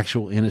Texas'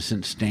 actual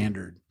innocence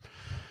standard,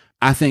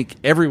 I think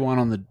everyone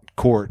on the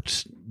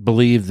courts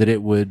believed that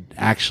it would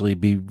actually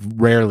be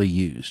rarely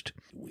used.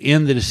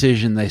 In the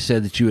decision, they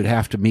said that you would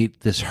have to meet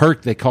this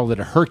they called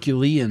it a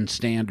Herculean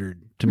standard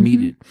to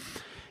meet it.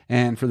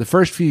 And for the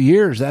first few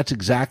years, that's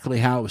exactly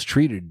how it was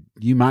treated.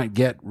 You might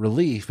get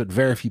relief, but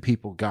very few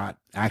people got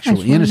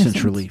actual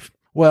innocence relief.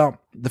 Well,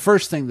 the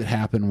first thing that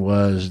happened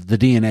was the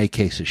DNA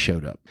cases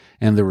showed up.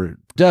 And there were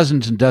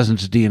dozens and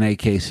dozens of DNA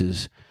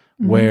cases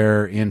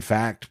where, in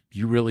fact,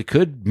 you really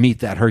could meet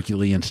that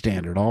Herculean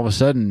standard. All of a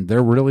sudden,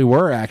 there really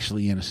were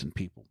actually innocent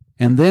people.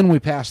 And then we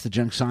passed the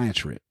junk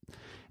science writ.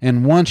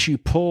 And once you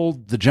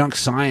pulled the junk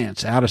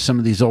science out of some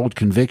of these old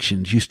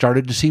convictions, you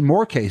started to see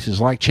more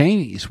cases like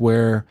Cheney's,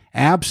 where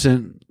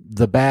absent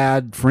the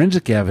bad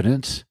forensic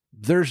evidence,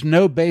 there's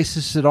no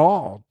basis at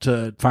all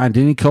to find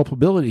any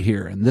culpability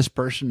here. And this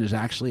person is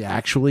actually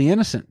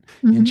innocent.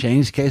 In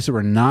Cheney's case, there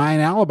were 9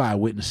 alibi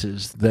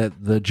witnesses that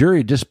the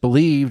jury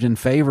disbelieved in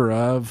favor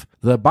of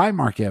the bite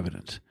mark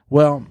evidence.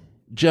 Well,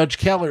 Judge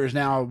Keller is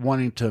now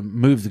wanting to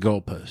move the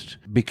goalpost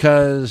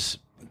because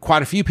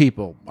quite a few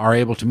people are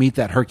able to meet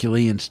that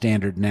Herculean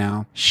standard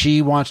now.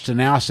 She wants to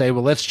now say,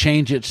 well, let's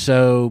change it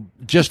so,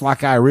 just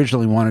like I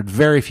originally wanted,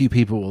 very few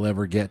people will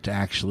ever get to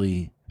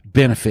actually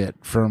benefit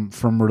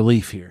from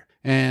relief here.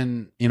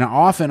 And,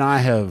 often I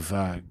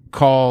have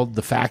called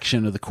the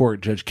faction of the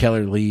court Judge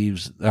Keller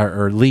leads,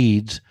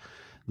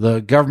 the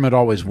government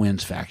always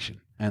wins faction.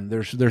 And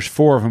there's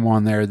 4 of them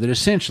on there that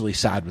essentially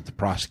side with the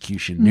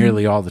prosecution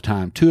nearly all the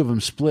time. 2 of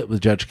them split with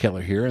Judge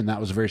Keller here, and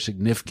that was a very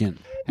significant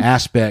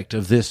aspect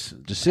of this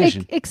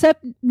decision.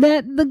 Except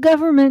that the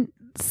government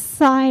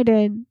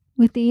sided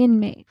with the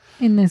inmate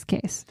in this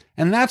case.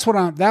 And that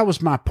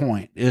was my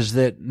point, is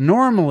that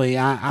normally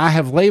I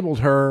have labeled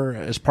her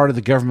as part of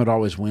the government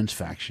always wins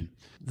faction.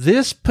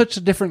 This puts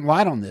a different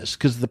light on this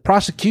because the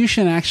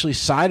prosecution actually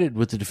sided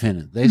with the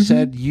defendant. They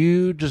said,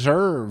 you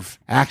deserve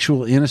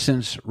actual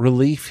innocence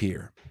relief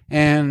here.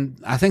 And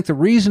I think the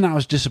reason I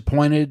was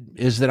disappointed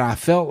is that I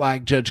felt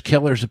like Judge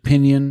Keller's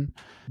opinion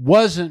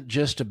wasn't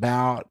just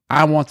about,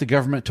 I want the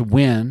government to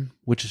win,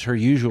 which is her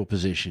usual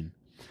position.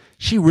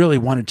 She really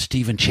wanted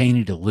Stephen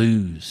Cheney to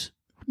lose.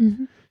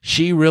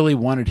 She really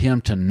wanted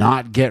him to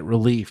not get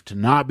relief, to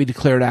not be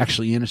declared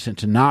actually innocent,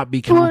 to not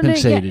be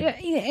compensated.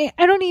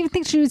 I don't even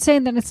think she would say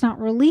that it's not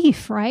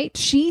relief, right?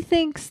 She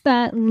thinks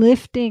that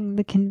lifting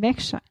the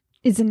conviction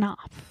is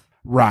enough.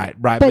 Right.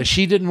 But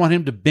she didn't want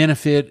him to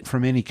benefit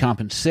from any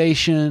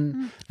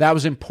compensation. That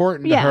was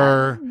important to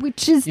her,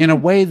 which is in a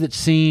way that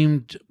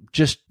seemed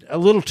just a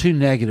little too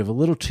negative, a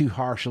little too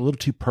harsh, a little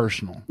too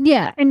personal.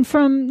 Yeah, and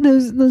from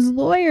those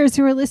lawyers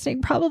who are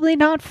listening, probably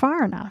not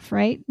far enough,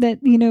 right? That,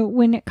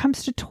 when it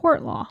comes to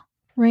tort law,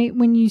 right?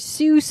 When you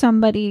sue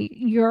somebody,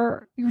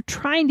 you're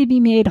trying to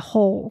be made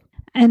whole.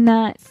 And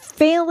that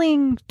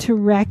failing to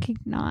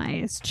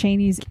recognize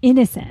Cheney's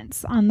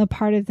innocence on the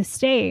part of the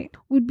state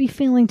would be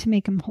failing to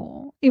make him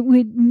whole. It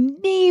would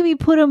maybe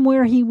put him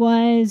where he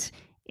was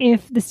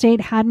if the state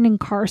hadn't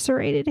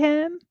incarcerated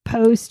him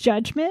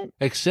post-judgment.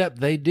 Except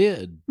they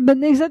did.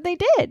 Except they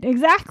did,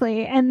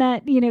 exactly. And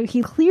that,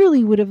 he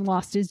clearly would have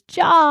lost his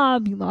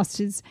job. He lost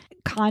his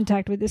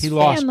contact with his family.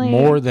 He lost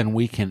more than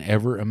we can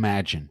ever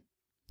imagine.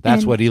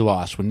 That's what he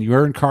lost. When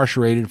you're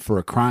incarcerated for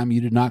a crime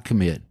you did not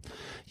commit,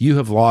 you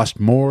have lost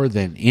more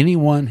than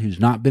anyone who's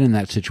not been in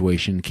that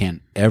situation can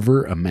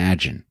ever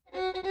imagine.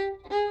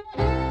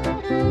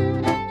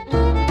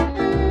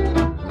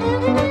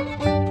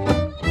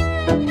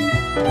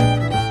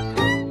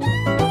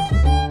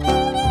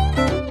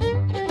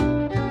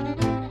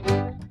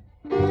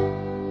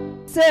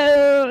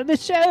 So the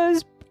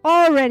show's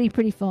already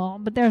pretty full,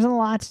 but there's a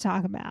lot to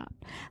talk about.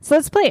 So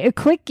let's play a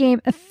quick game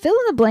of fill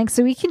in the blank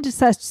so we can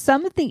discuss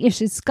some of the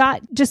issues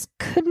Scott just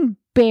couldn't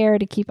bear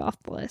to keep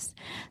off the list.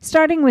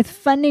 Starting with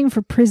funding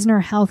for prisoner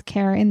health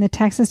care in the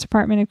Texas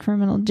Department of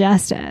Criminal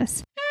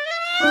Justice.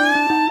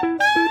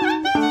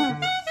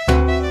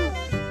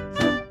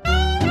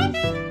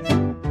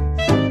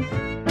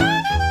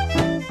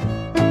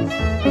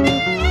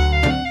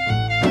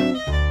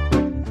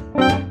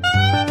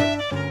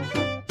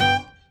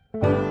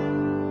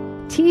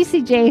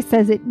 TCJ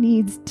says it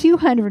needs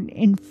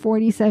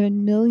 $247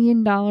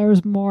 million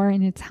more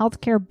in its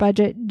healthcare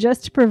budget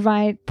just to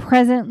provide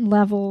present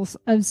levels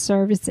of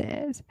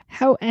services.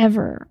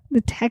 However,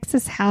 the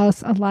Texas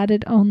House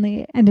allotted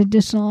only an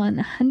additional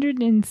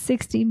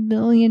 $160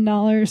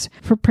 million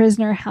for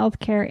prisoner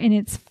healthcare in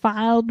its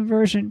filed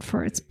version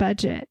for its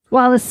budget,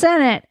 while the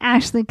Senate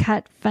actually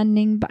cut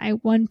funding by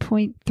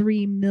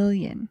 $1.3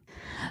 million.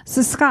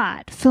 So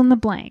Scott, fill in the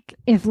blank.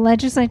 If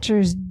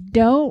legislatures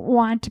don't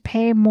want to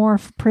pay more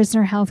for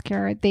prisoner health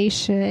care, they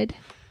should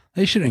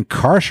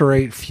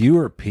incarcerate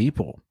fewer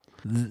people.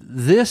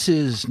 This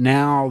is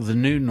now the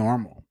new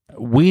normal.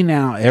 We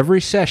now,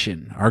 every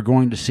session, are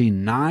going to see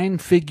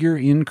 9-figure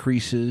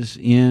increases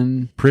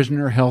in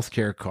prisoner health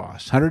care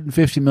costs.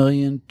 $150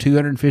 million,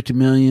 $250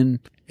 million.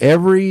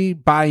 Every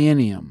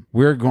biennium,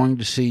 we're going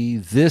to see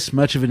this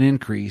much of an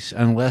increase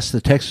unless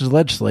the Texas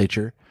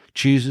legislature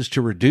chooses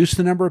to reduce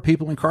the number of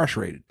people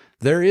incarcerated.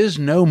 There is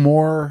no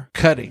more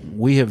cutting.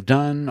 We have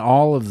done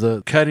all of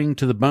the cutting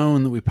to the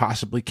bone that we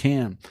possibly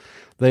can.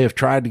 They have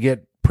tried to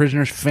get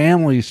prisoners'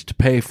 families to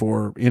pay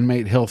for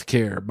inmate health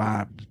care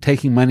by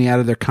taking money out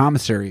of their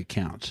commissary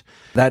accounts.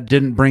 That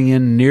didn't bring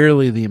in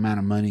nearly the amount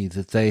of money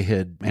that they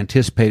had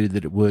anticipated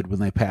that it would when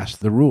they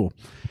passed the rule.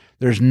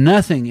 There's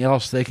nothing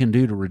else they can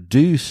do to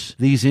reduce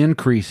these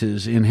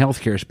increases in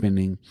healthcare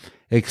spending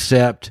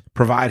except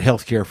provide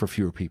healthcare for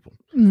fewer people.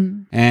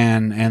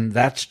 And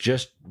that's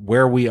just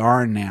where we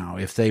are now.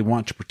 If they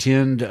want to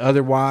pretend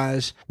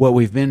otherwise, what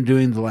we've been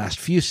doing the last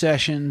few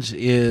sessions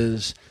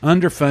is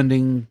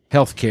underfunding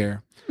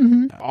healthcare,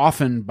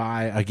 often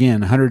by,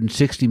 again,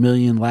 $160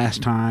 million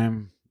last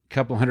time,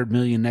 couple $100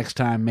 million next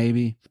time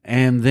maybe.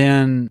 And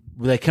then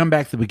they come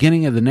back at the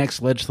beginning of the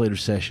next legislative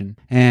session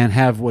and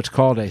have what's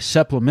called a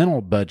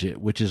supplemental budget,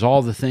 which is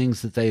all the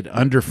things that they'd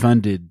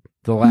underfunded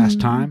the last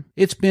time.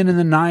 It's been in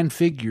the 9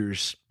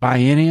 figures,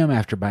 biennium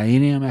after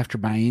biennium after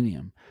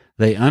biennium.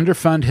 They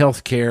underfund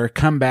health care,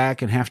 come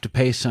back and have to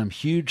pay some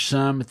huge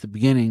sum at the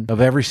beginning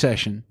of every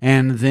session,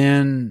 and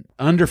then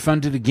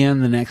underfund it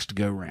again the next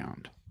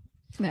go-round.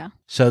 Yeah.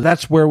 So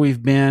that's where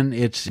we've been.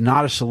 It's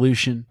not a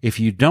solution. If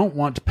you don't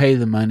want to pay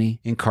the money,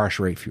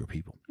 incarcerate fewer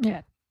people.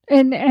 Yeah.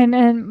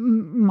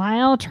 And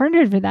my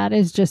alternative to that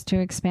is just to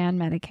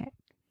expand Medicaid.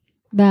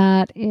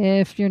 That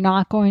if you're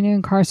not going to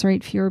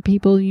incarcerate fewer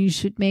people, you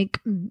should make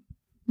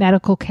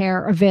medical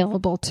care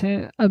available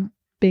to a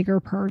bigger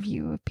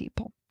purview of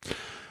people.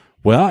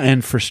 Well,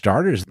 and for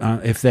starters,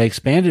 if they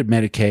expanded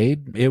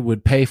Medicaid, it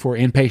would pay for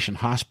inpatient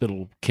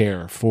hospital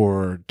care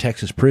for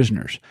Texas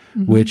prisoners,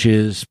 which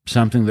is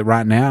something that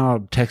right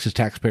now Texas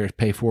taxpayers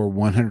pay for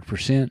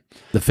 100%.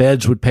 The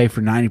feds would pay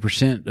for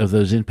 90% of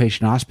those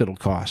inpatient hospital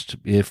costs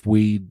if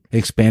we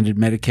expanded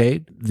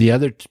Medicaid. The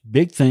other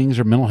big things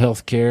are mental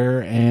health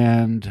care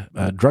and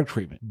drug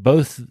treatment.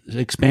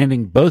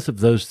 Expanding both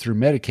of those through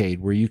Medicaid,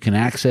 where you can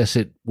access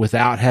it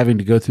without having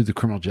to go through the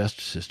criminal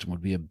justice system,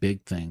 would be a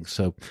big thing.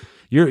 So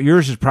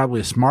yours is probably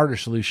a smarter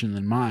solution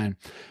than mine.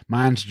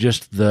 Mine's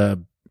just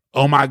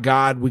oh my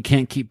God, we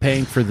can't keep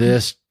paying for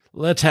this.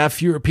 Let's have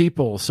fewer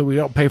people so we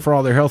don't pay for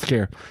all their health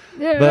care.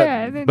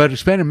 But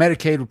expanding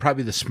Medicaid would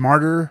probably be the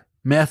smarter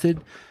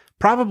method.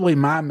 Probably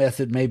my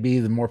method may be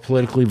the more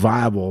politically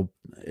viable,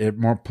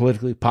 more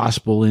politically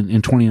possible in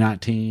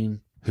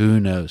 2019. Who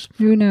knows?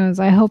 Who knows?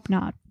 I hope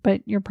not,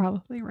 but you're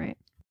probably right.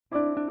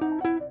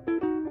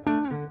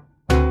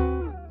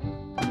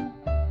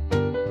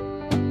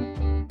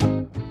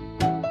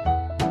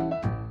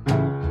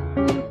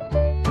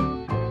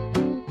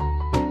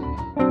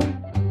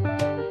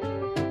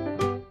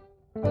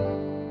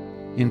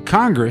 In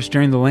Congress,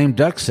 during the lame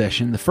duck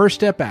session, the First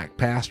Step Act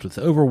passed with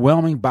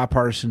overwhelming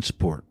bipartisan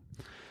support.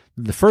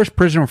 The first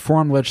prison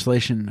reform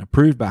legislation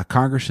approved by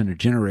Congress in a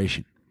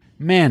generation.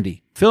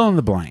 Mandy, fill in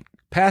the blank.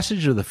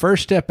 Passage of the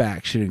First Step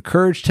Act should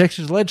encourage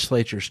Texas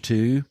legislatures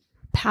to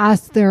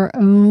pass their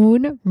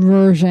own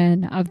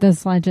version of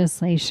this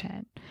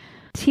legislation.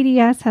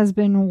 TDS has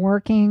been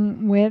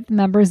working with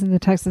members of the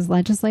Texas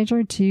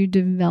legislature to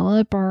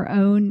develop our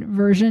own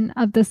version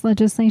of this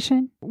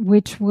legislation,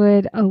 which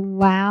would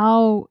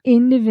allow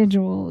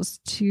individuals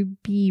to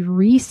be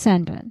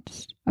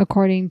resentenced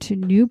according to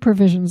new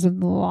provisions of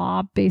the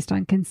law based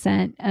on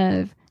consent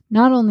of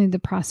not only the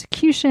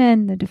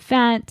prosecution, the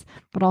defense,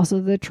 but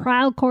also the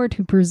trial court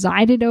who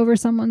presided over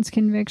someone's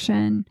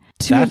conviction.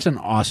 That's an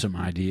awesome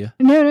idea.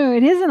 No,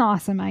 it is an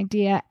awesome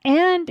idea.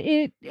 And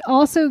it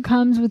also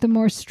comes with a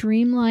more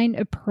streamlined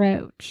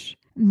approach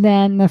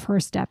than the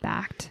First Step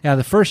Act. Yeah,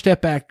 the First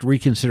Step Act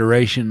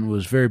reconsideration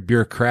was very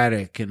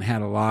bureaucratic and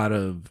had a lot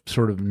of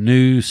sort of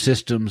new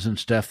systems and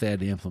stuff they had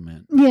to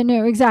implement. Yeah,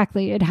 no,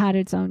 exactly. It had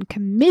its own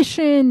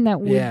commission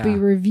that would be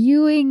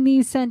reviewing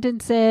these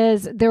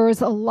sentences. There was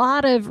a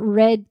lot of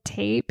red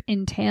tape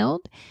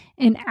entailed.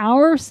 In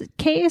our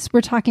case,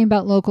 we're talking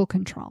about local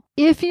control.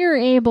 If you're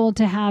able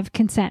to have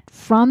consent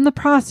from the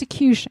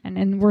prosecution,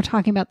 and we're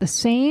talking about the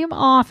same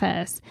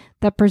office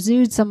that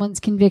pursued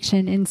someone's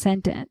conviction and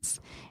sentence,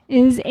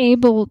 is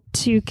able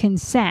to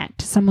consent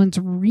to someone's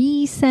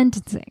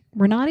resentencing.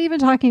 We're not even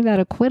talking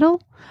about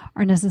acquittal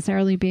or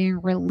necessarily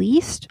being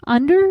released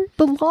under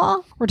the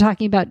law. We're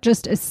talking about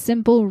just a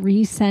simple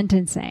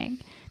resentencing.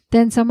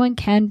 Then someone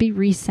can be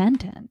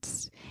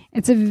resentenced.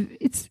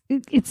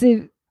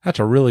 That's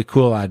a really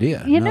cool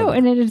idea.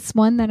 And it's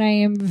one that I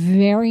am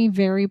very,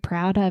 very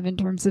proud of in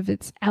terms of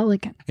its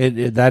elegance.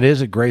 That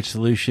is a great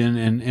solution,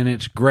 and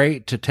it's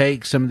great to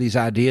take some of these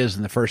ideas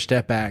in the First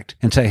Step Act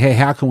and say, hey,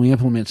 how can we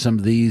implement some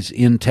of these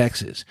in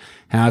Texas?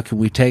 How can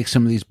we take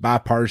some of these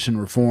bipartisan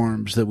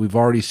reforms that we've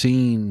already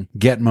seen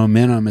get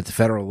momentum at the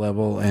federal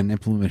level and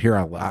implement here?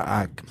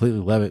 I completely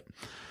love it.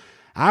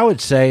 I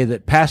would say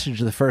that passage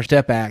of the First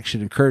Step Act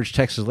should encourage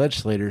Texas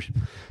legislators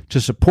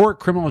to support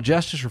criminal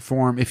justice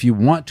reform if you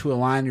want to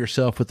align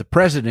yourself with the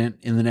president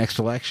in the next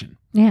election.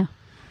 Yeah.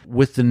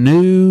 With the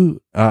new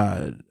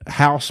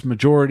House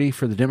majority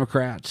for the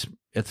Democrats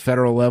at the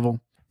federal level,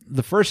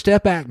 the First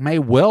Step Act may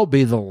well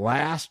be the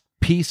last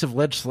piece of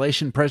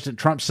legislation President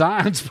Trump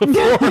signs before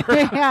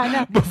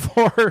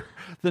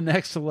the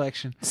next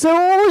election. So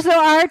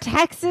our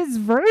Texas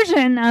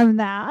version of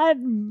that,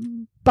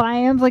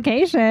 by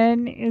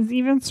implication, is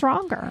even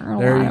stronger.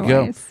 There you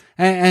go.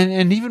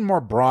 And even more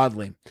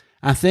broadly,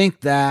 I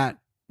think that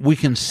we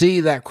can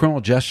see that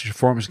criminal justice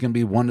reform is going to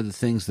be one of the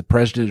things the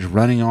president is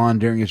running on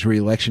during his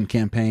reelection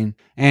campaign.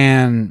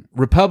 And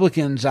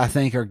Republicans, I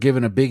think, are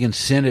given a big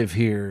incentive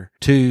here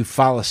to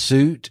follow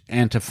suit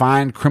and to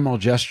find criminal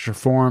justice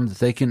reform that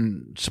they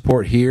can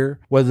support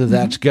here, whether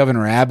that's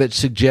Governor Abbott's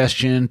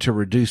suggestion to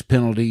reduce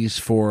penalties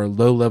for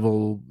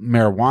low-level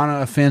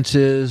marijuana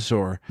offenses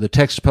or the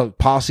Texas Public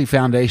Policy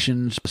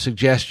Foundation's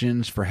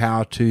suggestions for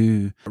how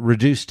to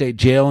reduce state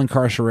jail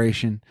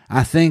incarceration.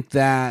 I think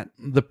that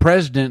the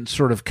president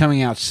sort of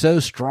coming out so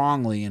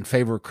strongly in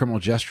favor of criminal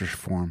justice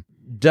reform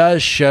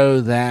does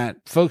show that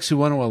folks who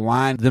want to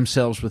align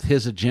themselves with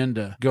his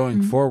agenda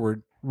going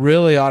forward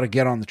really ought to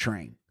get on the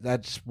train.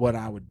 That's what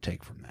I would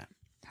take from that.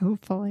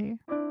 Hopefully.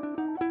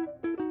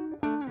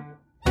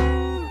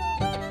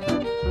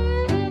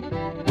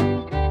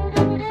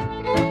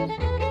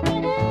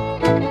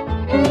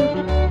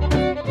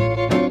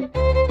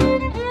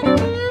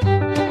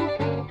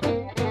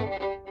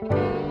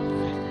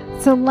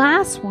 So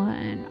last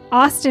one,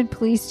 Austin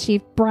Police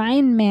Chief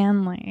Brian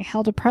Manley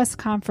held a press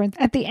conference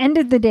at the end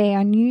of the day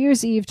on New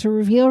Year's Eve to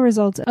reveal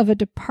results of a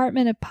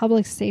Department of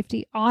Public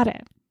Safety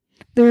audit.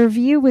 The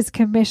review was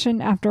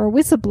commissioned after a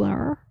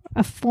whistleblower,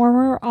 a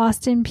former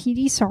Austin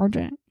PD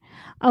sergeant,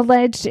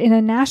 alleged in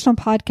a national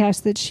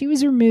podcast that she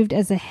was removed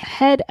as a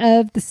head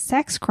of the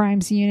sex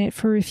crimes unit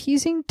for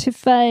refusing to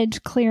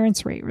fudge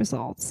clearance rate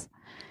results.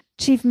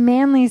 Chief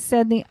Manley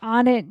said the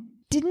audit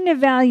didn't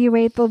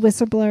evaluate the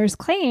whistleblower's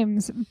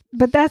claims,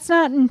 but that's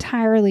not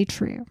entirely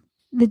true.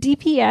 The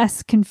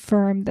DPS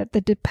confirmed that the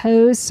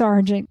deposed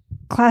sergeant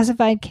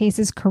classified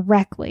cases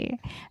correctly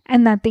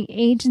and that the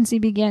agency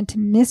began to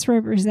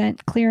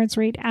misrepresent clearance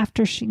rate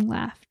after she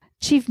left.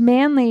 Chief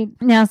Manley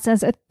now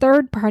says a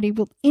third party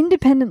will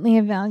independently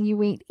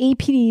evaluate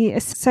APD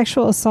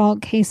sexual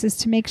assault cases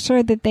to make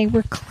sure that they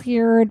were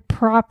cleared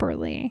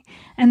properly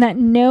and that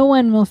no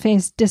one will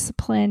face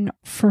discipline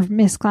for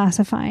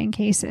misclassifying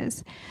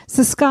cases.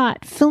 So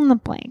Scott, fill in the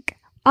blank.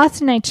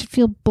 Austinites should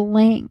feel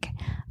blank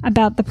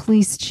about the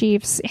police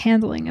chief's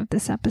handling of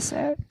this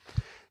episode.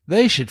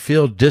 They should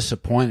feel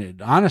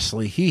disappointed.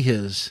 Honestly, he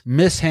has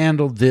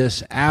mishandled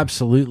this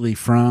absolutely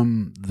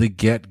from the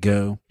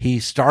get-go. He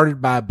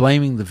started by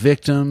blaming the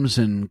victims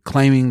and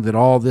claiming that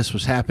all this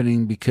was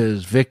happening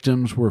because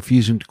victims were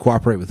refusing to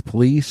cooperate with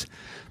police.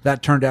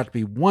 That turned out to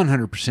be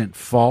 100%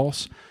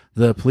 false.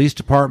 The police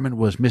department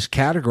was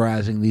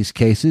miscategorizing these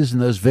cases, and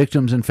those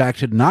victims, in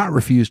fact, had not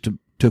refused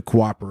to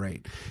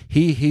cooperate.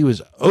 He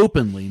was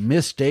openly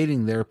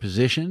misstating their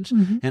positions,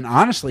 and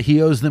honestly,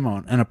 he owes them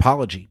an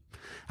apology.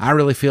 I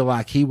really feel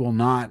like he will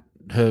not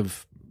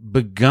have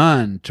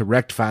begun to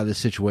rectify this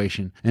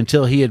situation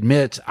until he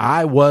admits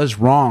I was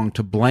wrong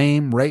to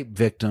blame rape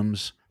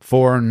victims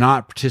for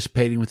not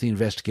participating with the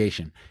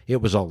investigation.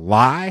 It was a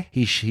lie.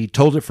 He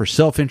told it for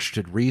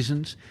self-interested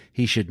reasons.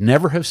 He should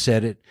never have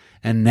said it,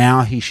 and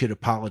now he should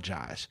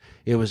apologize.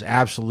 It was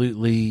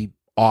absolutely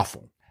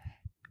awful.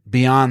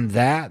 Beyond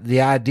that,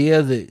 the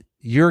idea that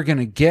you're going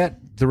to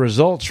get the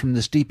results from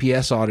this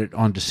DPS audit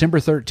on December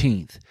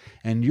 13th,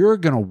 and you're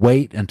going to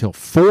wait until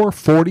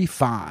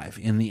 4:45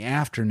 in the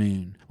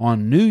afternoon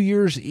on New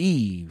Year's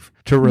Eve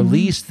to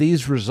release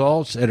these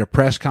results at a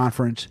press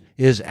conference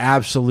is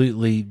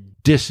absolutely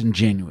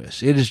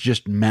disingenuous. It is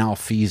just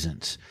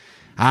malfeasance.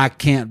 I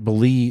can't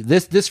believe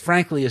this. This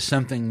frankly is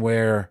something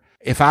where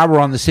if I were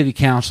on the city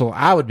council,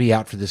 I would be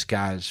out for this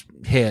guy's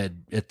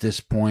head at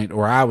this point,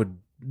 or I would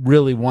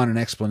really want an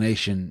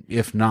explanation.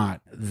 If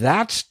not,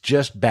 that's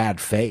just bad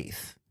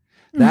faith.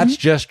 That's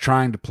just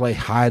trying to play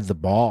hide the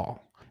ball.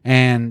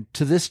 And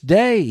to this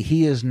day,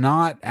 he is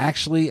not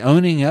actually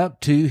owning up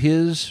to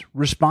his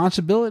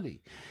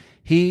responsibility.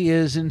 He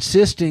is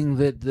insisting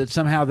that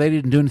somehow they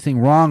didn't do anything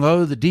wrong.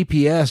 Oh, the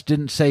DPS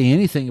didn't say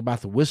anything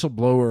about the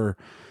whistleblower,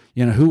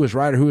 who was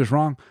right or who was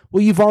wrong.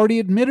 Well, you've already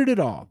admitted it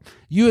all.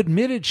 You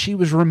admitted she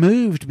was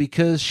removed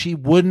because she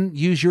wouldn't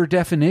use your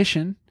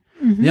definition.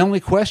 The only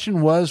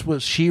question was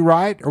she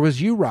right or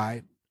was you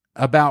right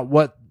about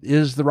what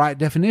is the right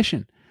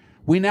definition?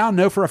 We now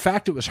know for a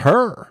fact it was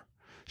her.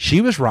 She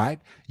was right.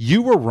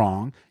 You were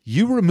wrong.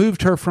 You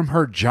removed her from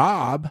her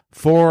job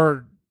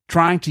for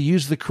trying to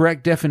use the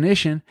correct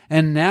definition.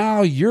 And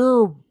now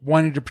you're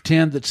wanting to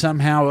pretend that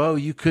somehow,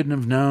 you couldn't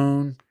have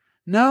known.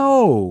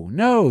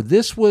 No,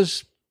 this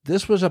was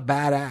a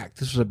bad act.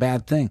 This was a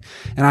bad thing.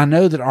 And I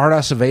know that Art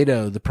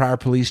Acevedo, the prior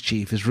police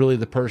chief, is really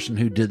the person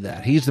who did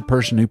that. He's the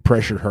person who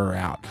pressured her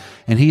out.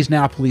 And he's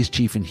now police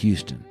chief in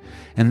Houston.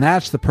 And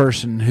that's the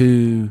person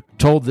who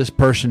told this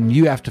person,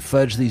 you have to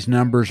fudge these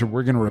numbers or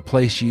we're going to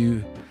replace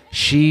you.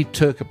 She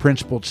took a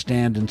principled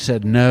stand and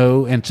said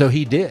no. And so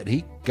he did.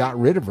 He got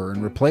rid of her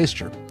and replaced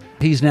her.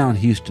 He's now in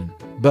Houston.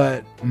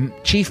 But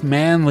Chief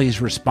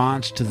Manley's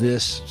response to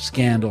this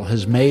scandal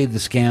has made the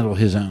scandal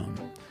his own.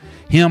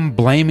 Him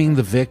blaming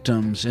the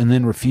victims and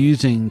then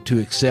refusing to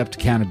accept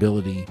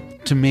accountability,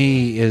 to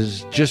me,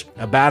 is just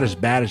about as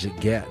bad as it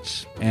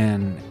gets.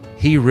 And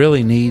he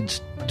really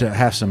needs to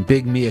have some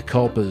big mea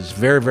culpas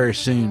very, very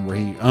soon where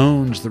he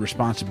owns the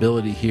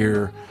responsibility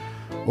here.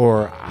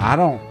 Or I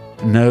don't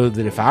know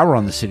that if I were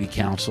on the city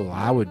council,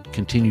 I would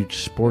continue to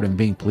support him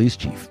being police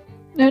chief.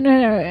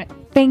 No.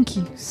 Thank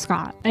you,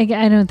 Scott. I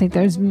don't think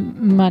there's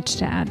much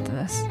to add to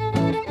this.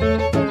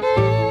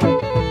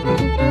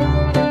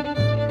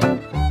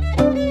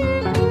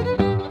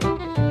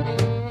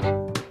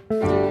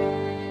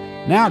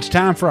 Now it's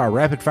time for our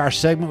rapid fire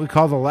segment we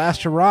call The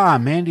Last Hurrah.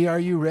 Mandy, are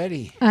you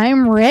ready?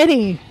 I'm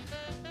ready.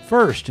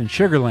 First, in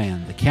Sugar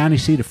Land, the county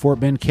seat of Fort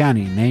Bend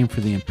County, named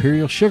for the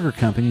Imperial Sugar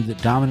Company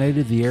that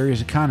dominated the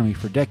area's economy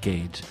for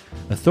decades,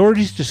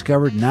 authorities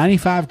discovered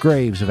 95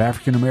 graves of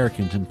African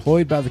Americans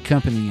employed by the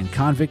company in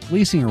convict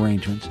leasing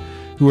arrangements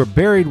who were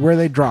buried where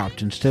they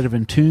dropped instead of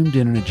entombed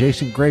in an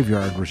adjacent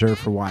graveyard reserved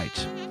for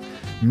whites.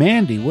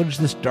 Mandy, what does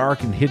this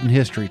dark and hidden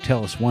history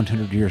tell us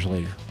 100 years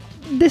later?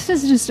 This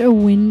is just a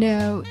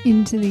window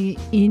into the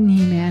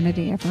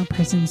inhumanity of our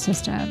prison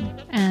system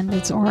and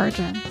its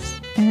origins.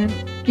 And,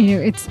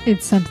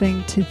 it's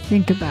something to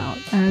think about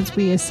as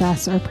we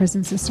assess our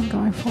prison system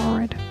going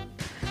forward.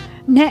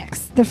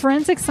 Next, the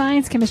Forensic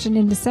Science Commission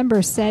in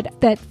December said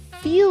that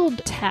field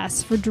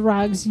tests for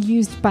drugs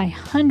used by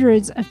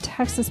hundreds of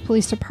Texas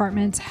police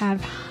departments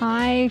have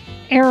high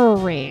error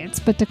rates,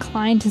 but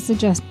declined to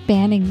suggest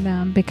banning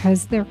them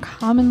because they're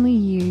commonly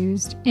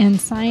used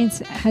and science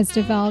has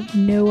developed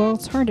no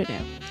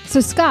alternative.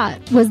 So, Scott,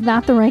 was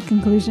that the right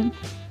conclusion?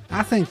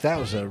 I think that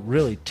was a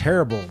really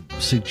terrible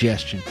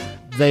suggestion.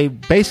 They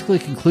basically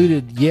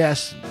concluded,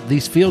 yes,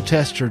 these field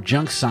tests are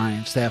junk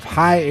science. They have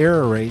high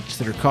error rates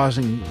that are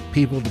causing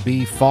people to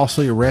be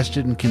falsely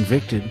arrested and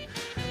convicted,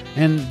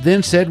 and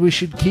then said we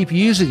should keep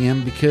using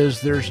them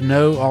because there's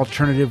no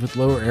alternative with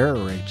lower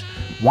error rates.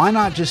 Why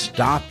not just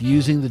stop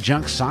using the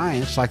junk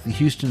science like the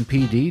Houston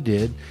PD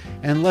did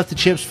and let the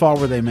chips fall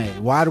where they may?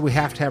 Why do we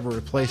have to have a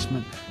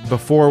replacement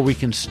before we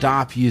can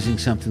stop using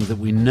something that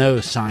we know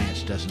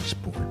science doesn't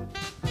support?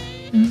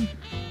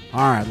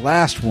 All right,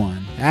 last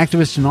one.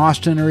 Activists in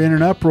Austin are in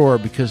an uproar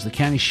because the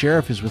county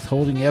sheriff is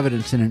withholding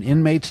evidence in an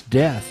inmate's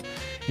death,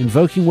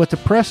 invoking what the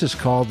press has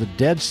called the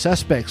dead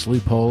suspects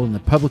loophole in the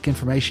Public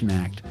Information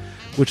Act,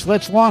 which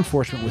lets law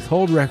enforcement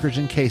withhold records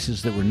in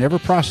cases that were never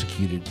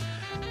prosecuted,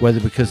 whether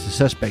because the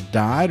suspect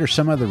died or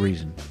some other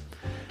reason.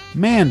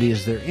 Mandy,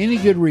 is there any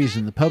good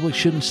reason the public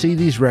shouldn't see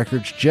these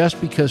records just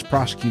because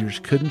prosecutors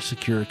couldn't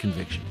secure a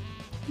conviction?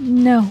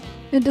 No,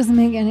 it doesn't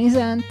make any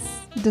sense.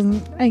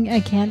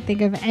 I can't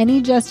think of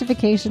any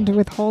justification to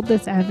withhold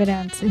this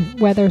evidence,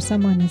 whether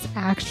someone is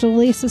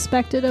actually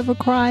suspected of a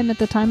crime at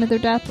the time of their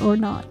death or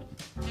not.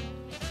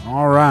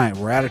 All right,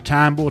 we're out of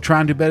time, but we'll try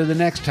and do better the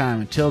next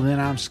time. Until then,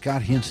 I'm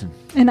Scott Henson.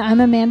 And I'm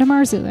Amanda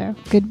Marzullo.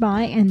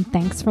 Goodbye, and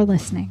thanks for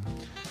listening.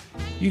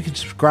 You can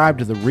subscribe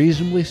to the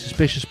Reasonably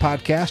Suspicious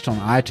podcast on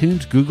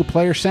iTunes, Google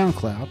Play, or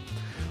SoundCloud.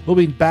 We'll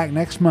be back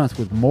next month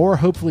with more,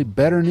 hopefully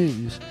better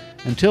news.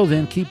 Until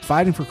then, keep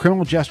fighting for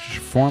criminal justice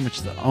reform. It's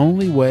the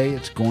only way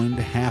it's going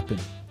to happen.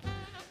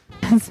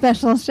 A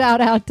special shout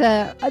out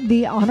to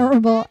the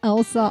Honorable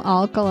Elsa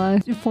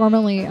Alcala,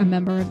 formerly a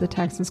member of the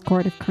Texas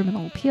Court of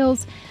Criminal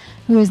Appeals,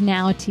 who is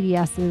now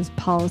TDS's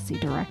policy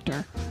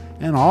director.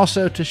 And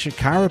also to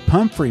Shakira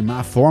Pumphrey,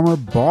 my former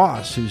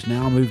boss, who's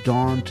now moved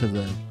on to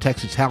the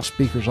Texas House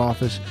Speaker's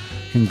office.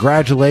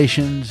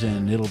 Congratulations,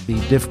 and it'll be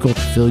difficult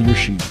to fill your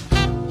shoes.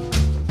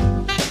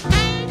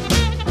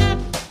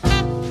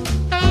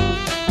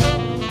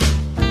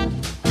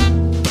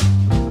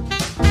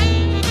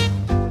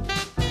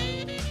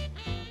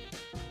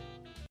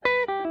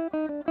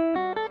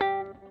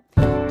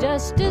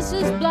 Justice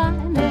is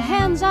blind, her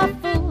hands are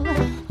full,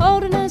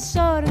 holding a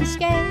sword and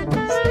scales.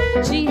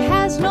 She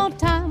has no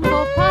time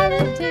for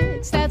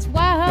politics, that's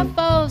why her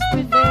foes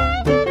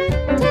prevail.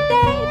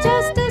 Today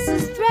justice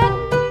is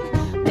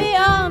threatened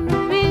beyond a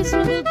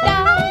reasonable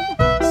doubt,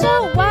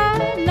 so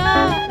why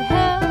not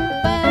help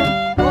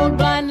an old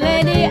blind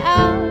lady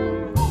out?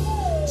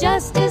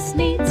 Justice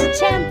needs a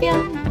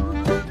champion,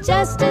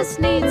 justice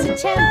needs a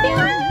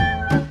champion.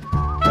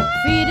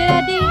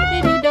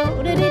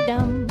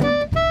 Free-da-da-dee-dee-dee-do-dee-dee-dum.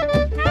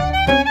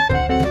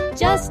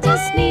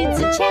 Justice needs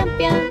a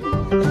champion.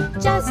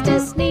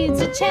 Justice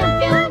needs a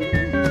champion.